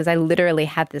point because I literally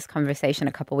had this conversation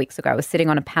a couple of weeks ago. I was sitting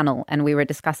on a panel and we were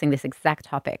discussing this exact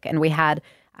topic, and we had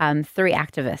 3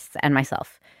 activists and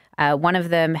myself. One of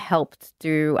them helped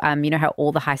do, how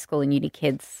all the high school and uni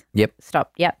kids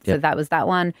stopped. Yep. So that was that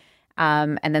one.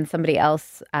 And then somebody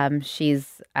else,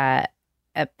 she's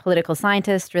a political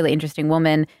scientist, really interesting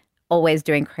woman, always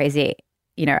doing crazy,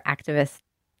 activist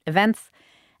events.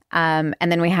 And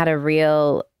then we had a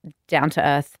real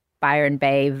down-to-earth, Byron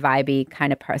Bay vibey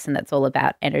kind of person that's all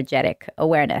about energetic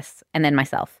awareness, and then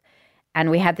myself. And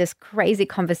we had this crazy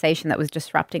conversation that was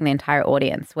disrupting the entire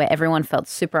audience where everyone felt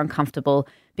super uncomfortable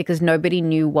because nobody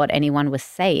knew what anyone was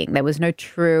saying. There was no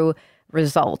true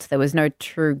result. There was no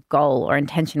true goal or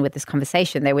intention with this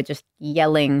conversation. They were just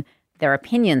yelling their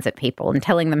opinions at people and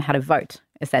telling them how to vote,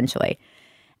 essentially.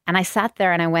 And I sat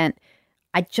there and I went,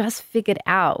 I just figured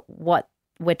out what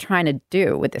we're trying to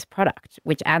do with this product,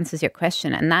 which answers your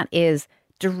question. And that is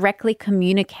directly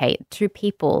communicate to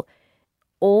people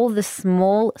all the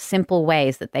small, simple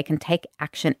ways that they can take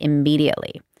action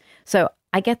immediately. So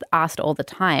I get asked all the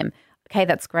time, okay,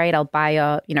 that's great. I'll buy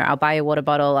your water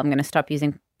bottle. I'm going to stop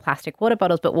using plastic water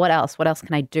bottles. But what else? What else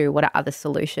can I do? What are other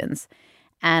solutions?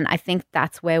 And I think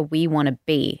that's where we want to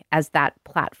be as that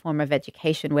platform of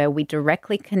education where we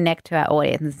directly connect to our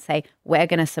audience and say, we're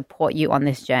going to support you on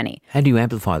this journey. How do you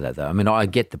amplify that, though? I mean, I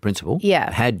get the principle.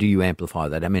 Yeah. How do you amplify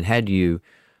that? I mean,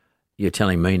 you're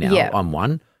telling me now, I'm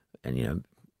one, and,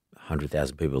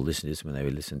 100,000 people listen to this when they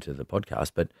listen to the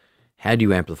podcast, but how do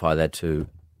you amplify that to,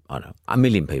 I don't know, 1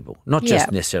 million people? Not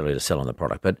just necessarily to sell on the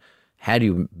product, but how do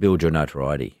you build your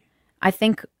notoriety? I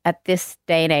think at this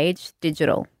day and age,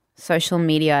 digital. Social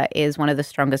media is one of the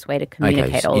strongest way to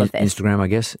communicate all of this. Instagram, I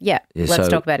guess? Yeah. Let's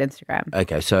talk about Instagram.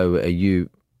 Okay. So are you,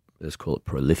 let's call it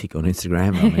prolific on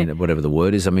Instagram? I mean, whatever the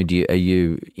word is. I mean, are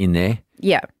you in there?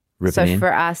 Yeah. So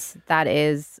for us, that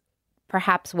is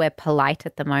perhaps we're polite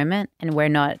at the moment and we're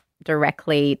not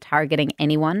directly targeting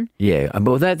anyone. Yeah,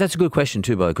 but that's a good question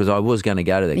too, because I was going to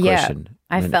go to that question.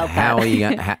 I felt how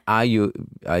that. are you?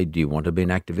 Are you? Do you want to be an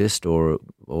activist,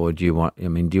 or do you want? I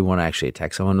mean, do you want to actually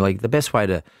attack someone? Like the best way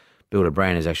to build a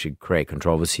brand is actually create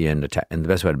controversy and attack. And the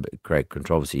best way to create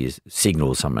controversy is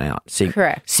signal someone out.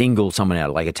 Correct. Single someone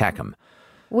out, like attack them.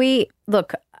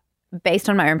 Look, based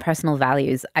on my own personal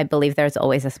values, I believe there's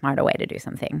always a smarter way to do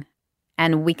something.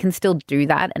 And we can still do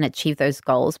that and achieve those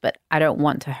goals, but I don't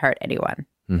want to hurt anyone,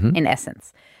 in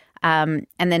essence. And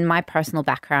then my personal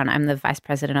background, I'm the vice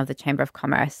president of the Chamber of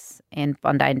Commerce in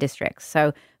Bondi District.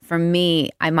 So for me,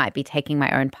 I might be taking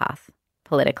my own path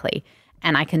politically,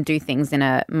 and I can do things in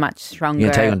a much stronger...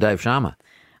 You're going to take on Dave Sharma.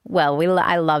 Well,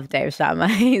 I love Dave Sharma.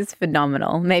 He's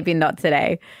phenomenal. Maybe not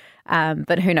today,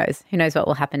 but who knows? Who knows what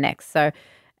will happen next? So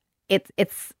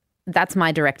that's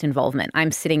my direct involvement.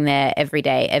 I'm sitting there every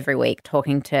day, every week,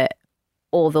 talking to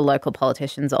all the local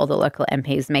politicians, all the local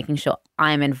MPs, making sure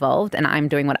I'm involved and I'm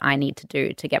doing what I need to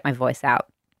do to get my voice out.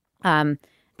 But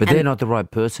they're not the right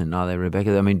person, are they,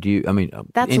 Rebecca? I mean,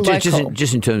 that's local.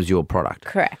 Just in terms of your product.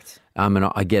 Correct. And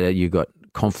I get it. You've got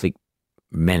conflict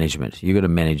management. You've got to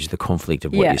manage the conflict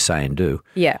of what you say and do.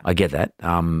 Yeah. I get that.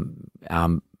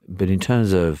 But in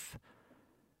terms of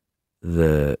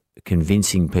the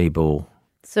convincing people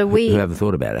who haven't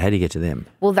thought about it, how do you get to them?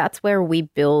 Well, that's where we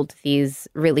build these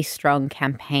really strong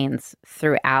campaigns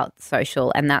throughout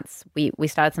social. And we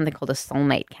started something called a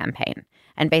soulmate campaign.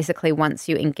 And basically, once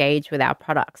you engage with our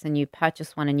products and you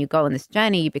purchase one and you go on this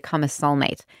journey, you become a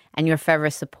soulmate and you're forever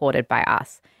supported by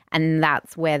us. And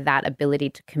that's where that ability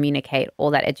to communicate, all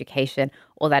that education,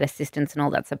 all that assistance and all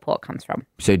that support comes from.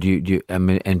 So do you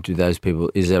and do those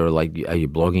people, are you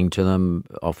blogging to them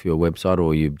off your website,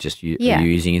 or are you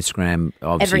using Instagram?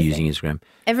 Obviously using Instagram.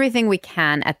 Everything we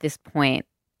can at this point,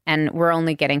 and we're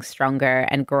only getting stronger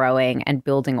and growing and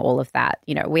building all of that.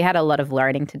 You know, we had a lot of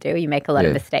learning to do. You make a lot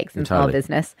of mistakes in small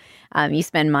business. You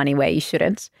spend money where you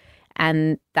shouldn't.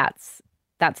 And that's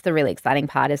the really exciting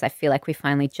part, is I feel like we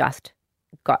finally just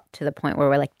got to the point where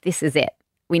we're like, this is it.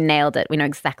 We nailed it. We know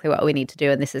exactly what we need to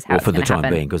do, and this is how it's going to happen. For the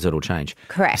time being, because it'll change.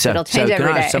 Correct. It'll change every day. So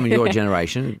can I ask some of your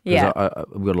generation, because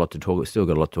we've got a lot to talk, still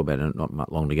got a lot to talk about, and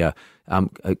not long to go.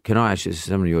 Can I ask you,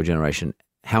 some of your generation,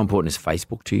 how important is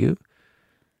Facebook to you?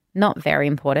 Not very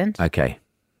important. Okay.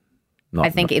 I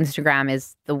think Instagram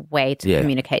is the way to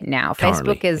communicate now.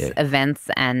 Currently, Facebook is events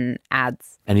and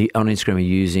ads. And on Instagram,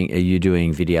 are you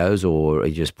doing videos, or are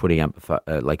you just putting up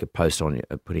like a post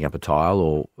putting up a tile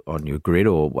or on your grid,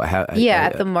 or how? Yeah,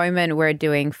 at the moment we're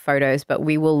doing photos, but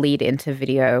we will lead into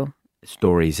video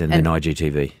stories and then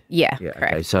IGTV. Yeah,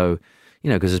 correct. Okay. So,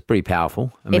 because it's pretty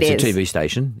powerful. I mean, it's a TV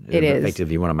station. It is.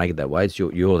 Effectively, you want to make it that way. It's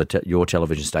your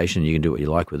television station. You can do what you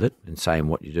like with it and say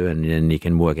what you do, and then you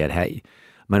can work out how.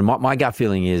 I mean, my gut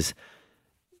feeling is,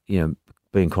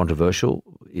 being controversial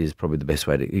is probably the best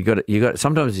way to.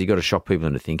 Sometimes you got to shock people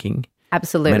into thinking.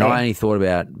 Absolutely. I mean, I only thought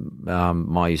about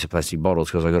my use of plastic bottles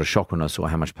because I got a shock when I saw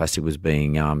how much plastic was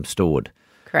being stored.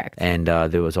 Correct. And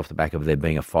there was off the back of there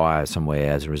being a fire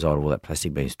somewhere as a result of all that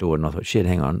plastic being stored, and I thought, shit,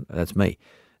 hang on, that's me.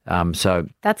 So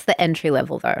that's the entry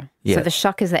level, though. Yeah. So the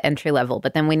shock is the entry level,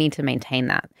 but then we need to maintain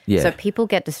that. Yeah. So people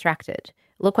get distracted.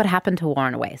 Look what happened to War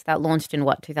on Waste. That launched in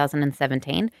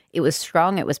 2017. It was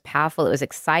strong. It was powerful. It was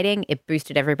exciting. It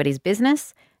boosted everybody's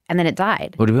business, and then it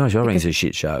died. Well, to be honest, I think it's a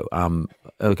shit show. I don't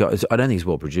think it's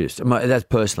well produced. That's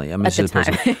personally. I mean, at the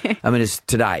time. I mean, it's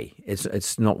today.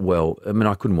 It's not well. I mean,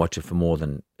 I couldn't watch it for more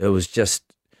than it was just.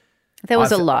 There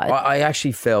was a lot. I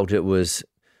actually felt it was.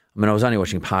 I mean, I was only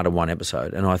watching part of one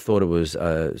episode, and I thought it was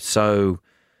so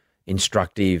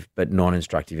instructive but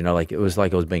non-instructive. Like it was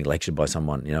like I was being lectured by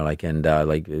someone.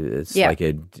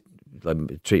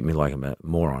 Treat me like I'm a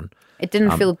moron. It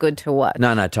didn't feel good to watch.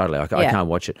 No, totally. I can't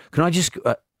watch it. Can I just?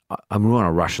 I'm going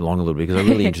to rush along a little bit because I'm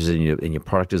really interested in your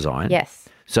product design. Yes.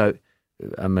 So,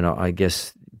 I mean, I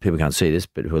guess people can't see this,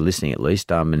 but who are listening at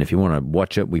least. And if you want to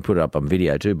watch it, we put it up on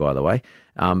video too, by the way.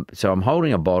 So I'm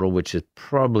holding a bottle which is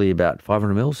probably about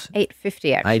 500 mils.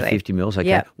 850 actually. 850 mils. Okay.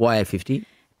 Yep. Why 850?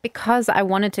 Because I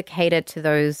wanted to cater to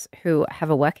those who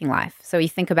have a working life. So you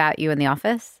think about you in the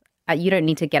office. You don't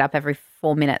need to get up every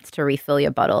 4 minutes to refill your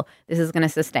bottle. This is going to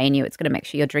sustain you. It's going to make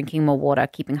sure you're drinking more water,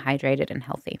 keeping hydrated and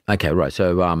healthy. Okay, right.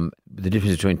 So the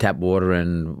difference between tap water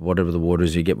and whatever the water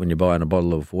is you get when you're buying a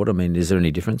bottle of water, I mean, is there any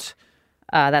difference?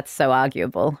 That's so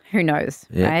arguable. Who knows,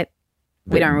 right?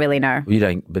 We don't really know. You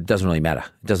don't, but it doesn't really matter.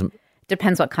 It doesn't.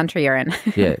 Depends what country you're in.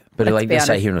 Yeah, but let's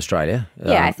say here in Australia.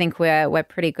 Yeah, I think we're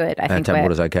pretty good. I think tap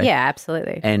water's okay. Yeah,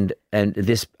 absolutely. And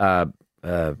this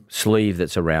sleeve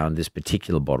that's around this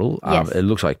particular bottle, yes. It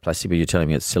looks like plastic, but you're telling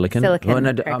me it's silicone.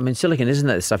 Silicone. I mean, silicone, isn't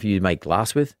that the stuff you make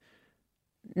glass with?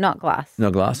 not glass.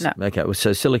 No glass? No. Okay. Well,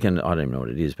 so silicon, I don't even know what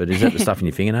it is, but is that the stuff in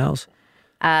your fingernails?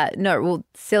 No, well,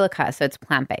 silica, so it's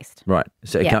plant-based. Right.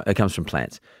 So it comes from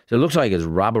plants. So it looks like it's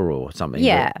rubber or something.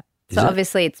 Yeah. So it?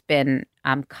 obviously it's been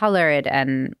colored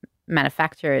and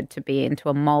manufactured to be into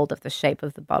a mold of the shape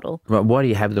of the bottle. Right. Why do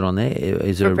you have that on there?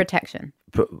 Is For it protection.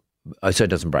 so it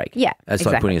doesn't break? Yeah, It's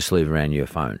like putting a sleeve around your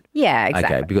phone. Yeah,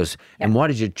 exactly. Okay, because and why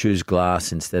did you choose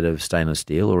glass instead of stainless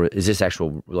steel, or is this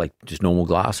actual like just normal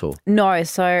glass or? No,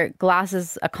 so glass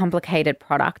is a complicated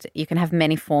product. You can have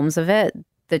many forms of it.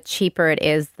 The cheaper it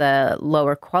is, the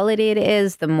lower quality it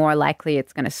is, the more likely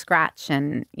it's going to scratch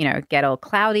and, get all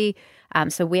cloudy.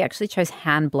 So we actually chose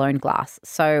hand-blown glass.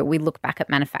 So we look back at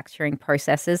manufacturing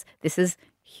processes. This is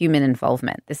human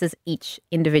involvement. This is each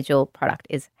individual product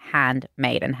is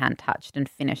handmade and hand-touched and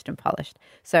finished and polished.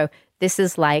 So this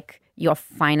is like your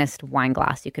finest wine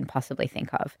glass you can possibly think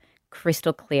of.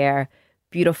 Crystal clear,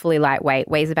 beautifully lightweight,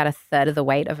 weighs about a third of the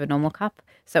weight of a normal cup.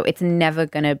 So it's never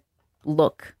going to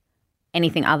look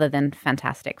anything other than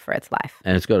fantastic for its life.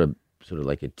 And it's got a sort of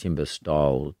like a timber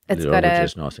style It's lid, got which a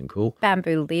is nice and cool.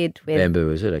 Bamboo lid with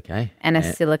Bamboo, is it? Okay. and a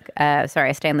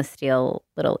stainless steel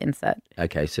little insert.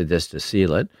 Okay, so just to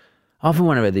seal it. I often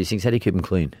wonder about these things. How do you keep them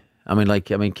clean?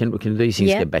 Can these things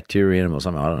get bacteria in them or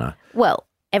something? I don't know. Well,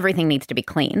 everything needs to be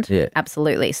cleaned. Yeah.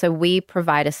 Absolutely. So we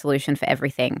provide a solution for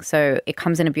everything. So it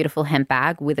comes in a beautiful hemp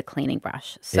bag with a cleaning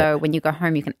brush. So when you go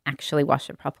home, you can actually wash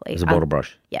it properly. It's a bottle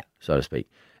brush. Yeah. So to speak.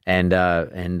 And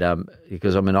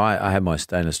because I have my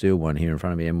stainless steel one here in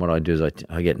front of me, and what I do is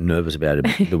I get nervous about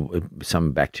it,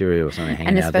 some bacteria or something hanging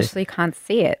And out there. especially can't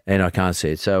see it. And I can't see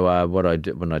it. So what I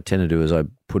tend to do is I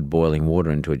put boiling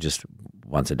water into it just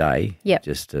once a day,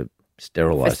 just to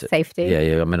sterilize For it. safety.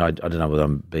 Yeah. I mean, I don't know whether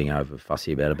I'm being over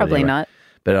fussy about it. Probably but anyway. not.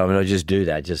 But I mean, I just do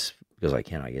that just because I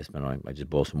can, I guess. But I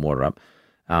just boil some water up.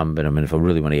 But I mean, if I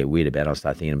really want to get weird about it, I'll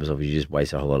start thinking to myself, you just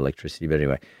waste a whole lot of electricity. But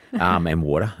anyway, and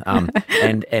water. And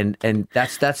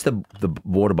that's the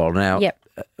water bottle. Now,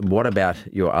 what about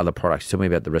your other products? Tell me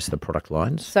about the rest of the product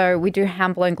lines. So we do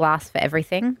hand-blown glass for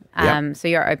everything. So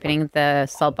you're opening the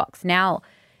sol box. Now,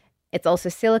 it's also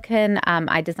silicone.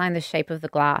 I designed the shape of the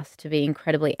glass to be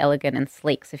incredibly elegant and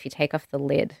sleek. So if you take off the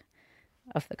lid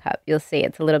of the cup, you'll see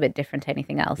it's a little bit different to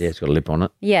anything else. Yeah, it's got a lip on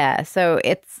it. Yeah, so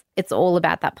it's all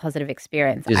about that positive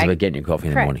experience. Just about getting your coffee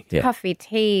in the morning. Yeah. Coffee,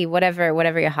 tea, whatever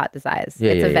your heart desires.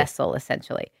 It's a vessel,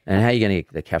 essentially. And how are you going to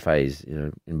get the cafes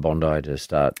in Bondi to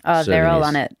start Oh, they're all this?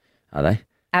 on it. Are they?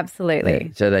 Absolutely.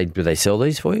 Yeah. So do they sell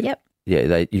these for you? Yep.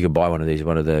 Yeah, you can buy one of these,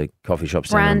 one of the coffee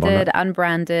shops. Branded,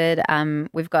 unbranded.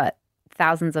 We've got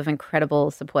thousands of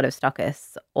incredible supportive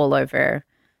stockists all over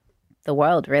the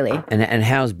world, really. And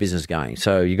how's business going?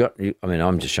 So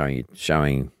I'm just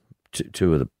showing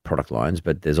two of the product lines,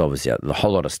 but there's obviously a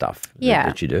whole lot of stuff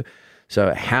that you do.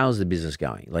 So how's the business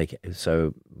going?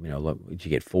 Do you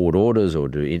get forward orders, or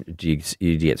do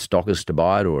you get stockers to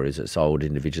buy it, or is it sold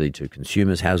individually to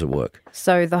consumers? How's it work?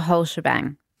 So the whole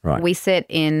shebang. Right. We sit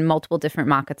in multiple different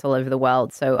markets all over the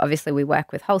world. So obviously we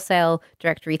work with wholesale,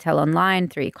 direct retail online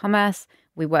through e-commerce.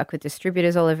 We work with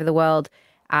distributors all over the world.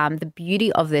 The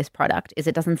beauty of this product is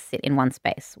it doesn't sit in one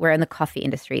space. We're in the coffee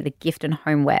industry, the gift and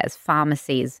homewares,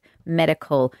 pharmacies,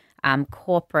 medical,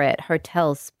 corporate,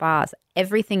 hotels, spas,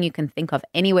 everything you can think of,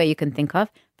 anywhere you can think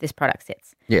of, this product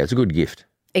sits. Yeah, it's a good gift.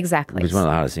 Exactly. Because one of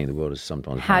the hardest things in the world is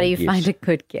sometimes how do you gifts. find a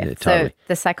good gift? Yeah, totally. So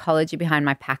the psychology behind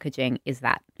my packaging is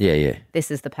that. Yeah.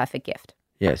 This is the perfect gift.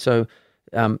 Yeah. So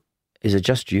is it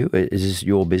just you? Is this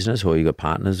your business, or you got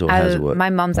partners, or how does it work? My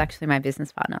mum's actually my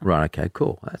business partner. Right. Okay.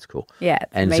 Cool. That's cool. Yeah.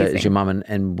 It's amazing. So it's your mum,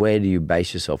 and where do you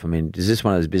base yourself? I mean, is this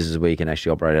one of those businesses where you can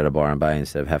actually operate out of Byron Bay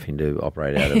instead of having to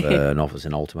operate out of an office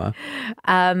in Ultimo?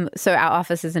 So our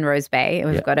office is in Rose Bay,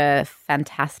 and we've got a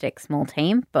fantastic small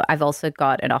team, but I've also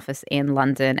got an office in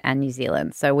London and New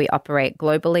Zealand. So we operate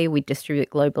globally, we distribute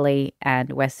globally,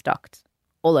 and we're stocked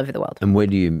all over the world. And where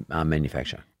do you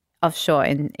manufacture? Offshore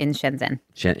in Shenzhen.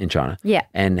 In China? Yeah.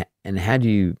 And how do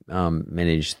you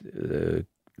manage the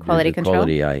quality control?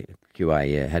 Quality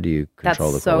QA, yeah. How do you control That's the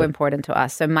quality? so important to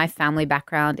us. So my family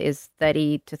background is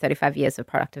 30 to 35 years of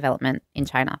product development in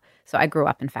China. So I grew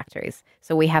up in factories.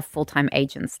 So we have full-time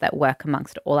agents that work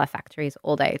amongst all our factories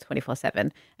all day,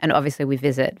 24/7. And obviously we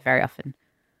visit very often.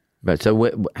 But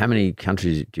so how many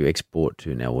countries do you export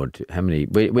to now? How many?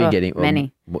 Where are you getting?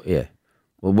 Many. Yeah.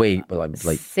 Well,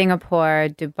 like Singapore,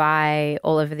 Dubai,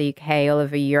 all over the UK, all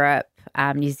over Europe,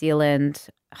 New Zealand,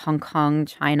 Hong Kong,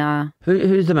 China.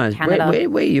 Who's the most? Canada,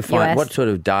 where you find US. what sort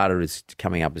of data is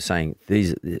coming up as saying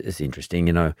these? It's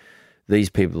interesting,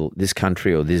 these people, this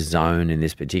country or this zone in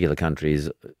this particular country is,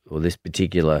 or this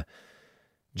particular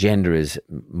gender is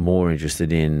more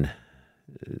interested in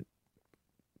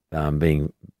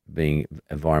being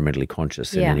environmentally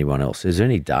conscious than Yeah. anyone else. Is there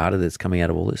any data that's coming out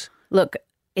of all this? Look,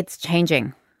 it's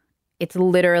changing. It's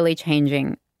literally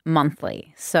changing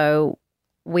monthly. So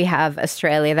we have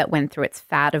Australia that went through its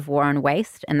fad of war on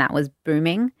waste, and that was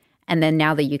booming. And then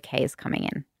now the UK is coming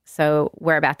in. So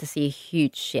we're about to see a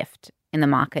huge shift in the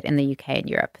market in the UK and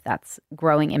Europe. That's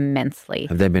growing immensely.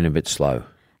 Have they been a bit slow?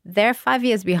 They're 5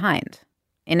 years behind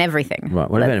in everything. Right.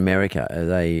 What about America? Are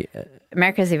they?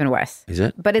 America's even worse. Is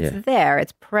it? But it's there.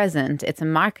 It's present. It's a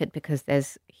market because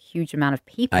there's a huge amount of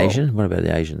people. Asian? What about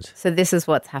the Asians? So this is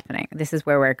what's happening. This is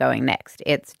where we're going next.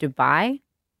 It's Dubai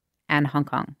and Hong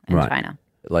Kong and Right. China.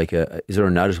 Like, is there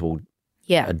a noticeable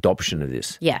Yeah. adoption of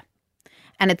this? Yeah.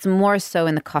 And it's more so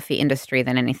in the coffee industry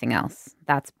than anything else.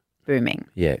 That's booming.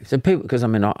 Yeah. So people, because I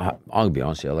mean, I'll be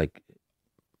honest with you, like,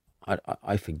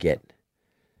 I forget,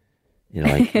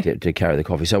 like to carry the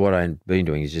coffee. So what I've been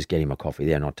doing is just getting my coffee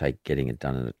there, not getting it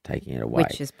done and taking it away.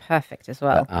 Which is perfect as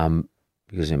well.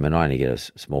 Because I mean, I only get a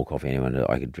small coffee anyway,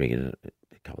 I could drink it in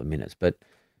a couple of minutes. But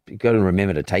you've got to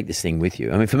remember to take this thing with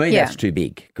you. I mean, for me, that's too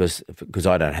big because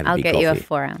I don't have a big coffee. I'll get you a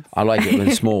 4 ounce. I like it in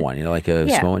a small one, like a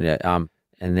Yeah. small one. Yeah.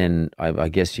 And then I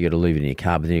guess you got to leave it in your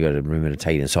car, but then you got to remember to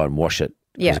take it inside and wash it.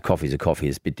 Because a coffee's a coffee.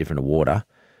 It's a bit different to water.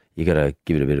 You got to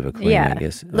give it a bit of a clean, I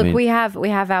guess. Look, we have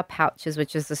our pouches,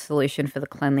 which is the solution for the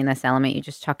cleanliness element. You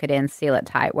just chuck it in, seal it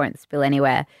tight, won't spill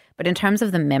anywhere. But in terms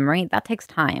of the memory, that takes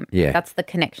time. Yeah. That's the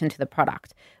connection to the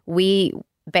product.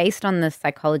 Based on the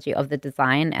psychology of the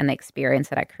design and the experience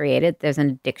that I created, there's an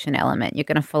addiction element. You're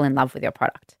going to fall in love with your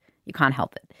product. You can't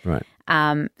help it. Right.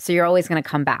 So you're always going to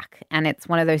come back. And it's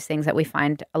one of those things that we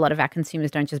find a lot of our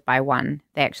consumers don't just buy one.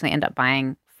 They actually end up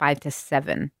buying 5 to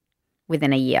 7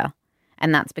 within a year.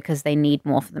 And that's because they need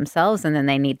more for themselves and then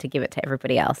they need to give it to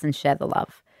everybody else and share the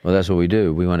love. Well, that's what we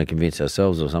do. We want to convince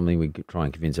ourselves of something. We try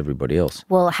and convince everybody else.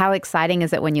 Well, how exciting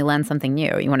is it when you learn something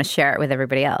new? You want to share it with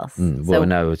everybody else. Well,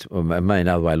 no,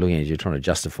 another way of looking at it is you're trying to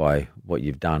justify what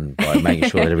you've done by making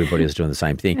sure that everybody is doing the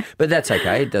same thing. But that's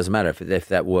okay. It doesn't matter. If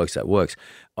that works, that works.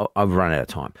 I've run out of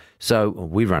time. So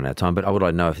we've run out of time, but I would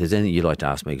like to know if there's anything you'd like to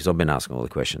ask me because I've been asking all the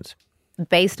questions.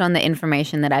 Based on the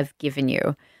information that I've given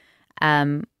you,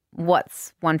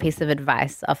 what's one piece of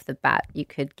advice off the bat you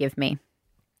could give me?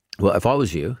 Well, if I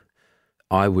was you,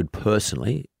 I would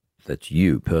personally,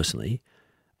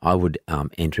 I would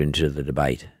enter into the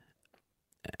debate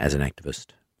as an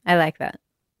activist. I like that.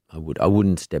 I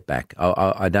wouldn't step back.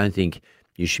 I don't think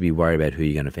you should be worried about who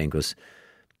you're going to offend because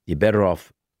you're better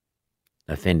off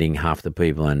offending half the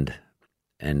people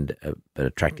but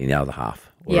attracting the other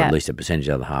half, or at least a percentage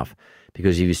of the other half.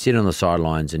 Because if you sit on the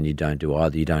sidelines and you don't do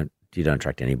either, you don't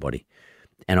attract anybody.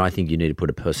 And I think you need to put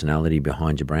a personality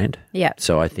behind your brand. Yeah.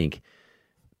 So I think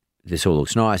this all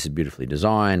looks nice, it's beautifully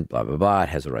designed, blah, blah, blah. It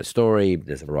has the right story.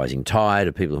 There's a rising tide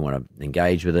of people who want to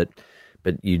engage with it.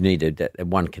 But you need that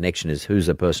one connection is who's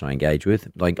the person I engage with.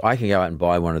 Like I can go out and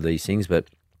buy one of these things, but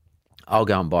I'll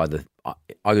go and buy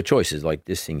I got choices. Like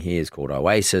this thing here is called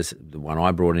Oasis. The one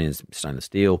I brought in is stainless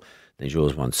steel. There's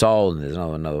yours, one sold, and there's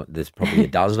another. There's probably a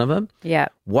dozen of them. Yeah.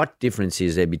 What difference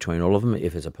is there between all of them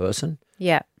if it's a person?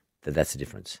 Yeah. That's the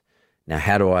difference. Now,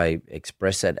 how do I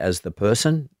express that as the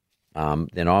person?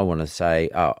 Then I want to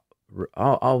say, I'll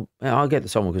get the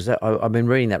someone because I've been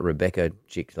reading that Rebecca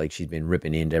chick, like she's been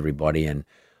ripping into everybody, and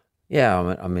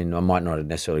I mean, I might not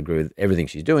necessarily agree with everything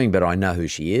she's doing, but I know who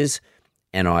she is,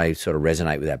 and I sort of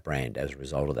resonate with that brand as a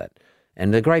result of that.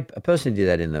 And a person who did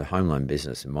that in the home loan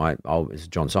business is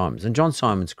John Simons, and John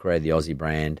Simons created the Aussie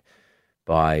brand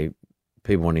by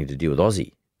people wanting to deal with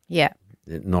Aussie,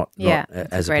 not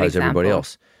as opposed to everybody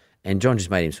else. And John just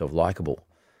made himself likable,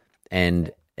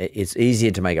 and it's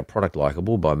easier to make a product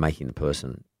likable by putting a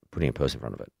person in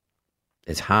front of it.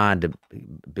 It's hard to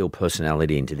build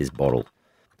personality into this bottle.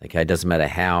 Okay, it doesn't matter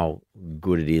how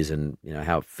good it is and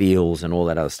how it feels and all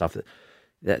that other stuff.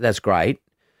 That's great,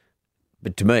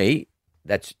 but to me,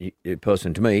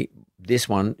 this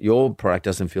one, your product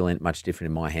doesn't feel much different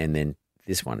in my hand than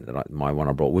this one my one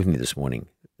I brought with me this morning.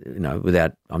 I'm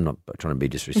not trying to be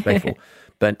disrespectful,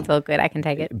 but It's all good. I can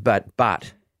take it. But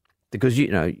because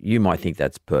you might think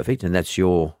that's perfect and that's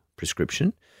your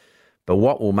prescription, but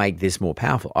what will make this more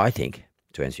powerful, I think,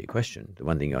 to answer your question, the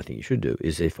one thing I think you should do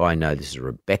is if I know this is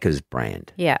Rebecca's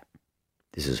brand,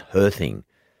 this is her thing,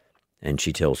 and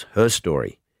she tells her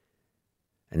story,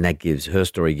 and her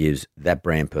story gives that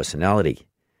brand personality,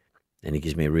 and it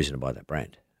gives me a reason to buy that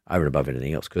brand over and above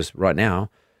anything else. Because right now,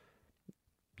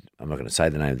 I'm not going to say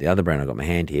the name of the other brand I've got in my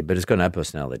hand here, but it's got no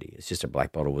personality. It's just a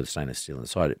black bottle with stainless steel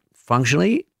inside it.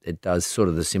 Functionally, it does sort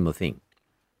of the similar thing.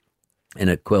 And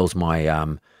it quells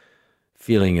my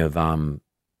feeling of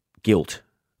guilt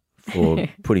for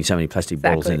putting so many plastic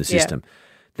bottles in the system.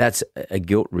 That's a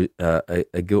guilt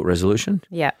resolution.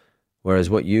 Yeah. Whereas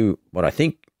what I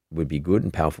think would be good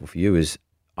and powerful for you is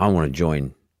I want to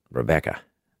join Rebecca.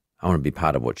 I want to be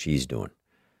part of what she's doing.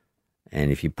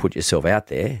 And if you put yourself out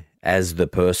there as the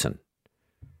person,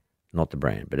 not the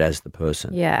brand, but as the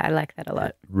person. Yeah, I like that a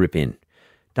lot. Rip in.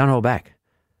 Don't hold back.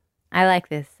 I like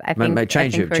this. I think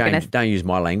change. Don't use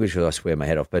my language because I swear my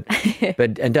head off. But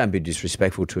and don't be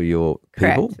disrespectful to your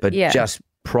people. Correct. But just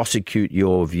prosecute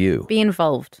your view. Be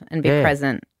involved and be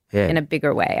present in a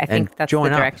bigger way. I think that's the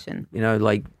direction.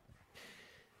 Like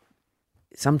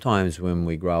sometimes when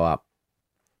we grow up,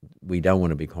 we don't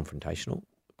want to be confrontational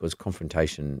because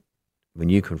confrontation, when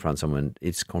you confront someone,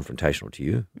 it's confrontational to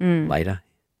you later.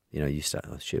 You start,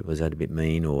 oh shit, was that a bit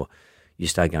mean? Or you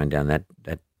start going down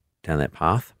that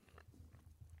path.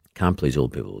 Can't please all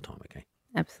people all the time, okay?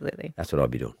 Absolutely. That's what I'd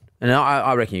be doing. And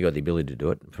I reckon you got the ability to do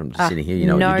it from sitting here. You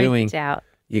know what you're doing. No doubt.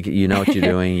 You know what you're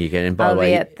doing. You can, and by I'll the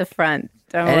way, be at the front.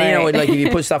 Don't worry. Like if you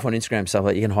put stuff on Instagram, stuff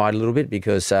like you can hide a little bit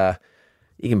because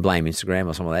you can blame Instagram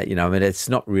or something like that. It's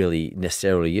not really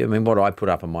necessarily you. What I put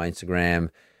up on my Instagram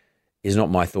is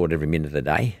not my thought every minute of the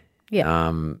day. Yeah.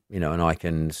 And I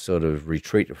can sort of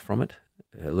retreat from it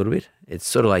a little bit. It's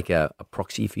sort of like a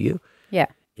proxy for you. Yeah.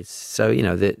 It's so,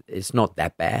 that it's not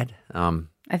that bad.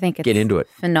 I think it's get into it.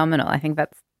 Phenomenal. I think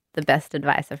that's the best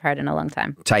advice I've heard in a long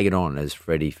time. Take it on, as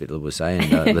Freddie Fittler was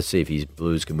saying. Let's see if his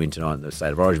Blues can win tonight in the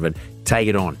State of Origin, but take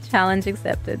it on. Challenge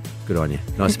accepted. Good on you.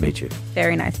 Nice to meet you.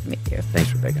 Very nice to meet you.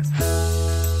 Thanks, Rebecca.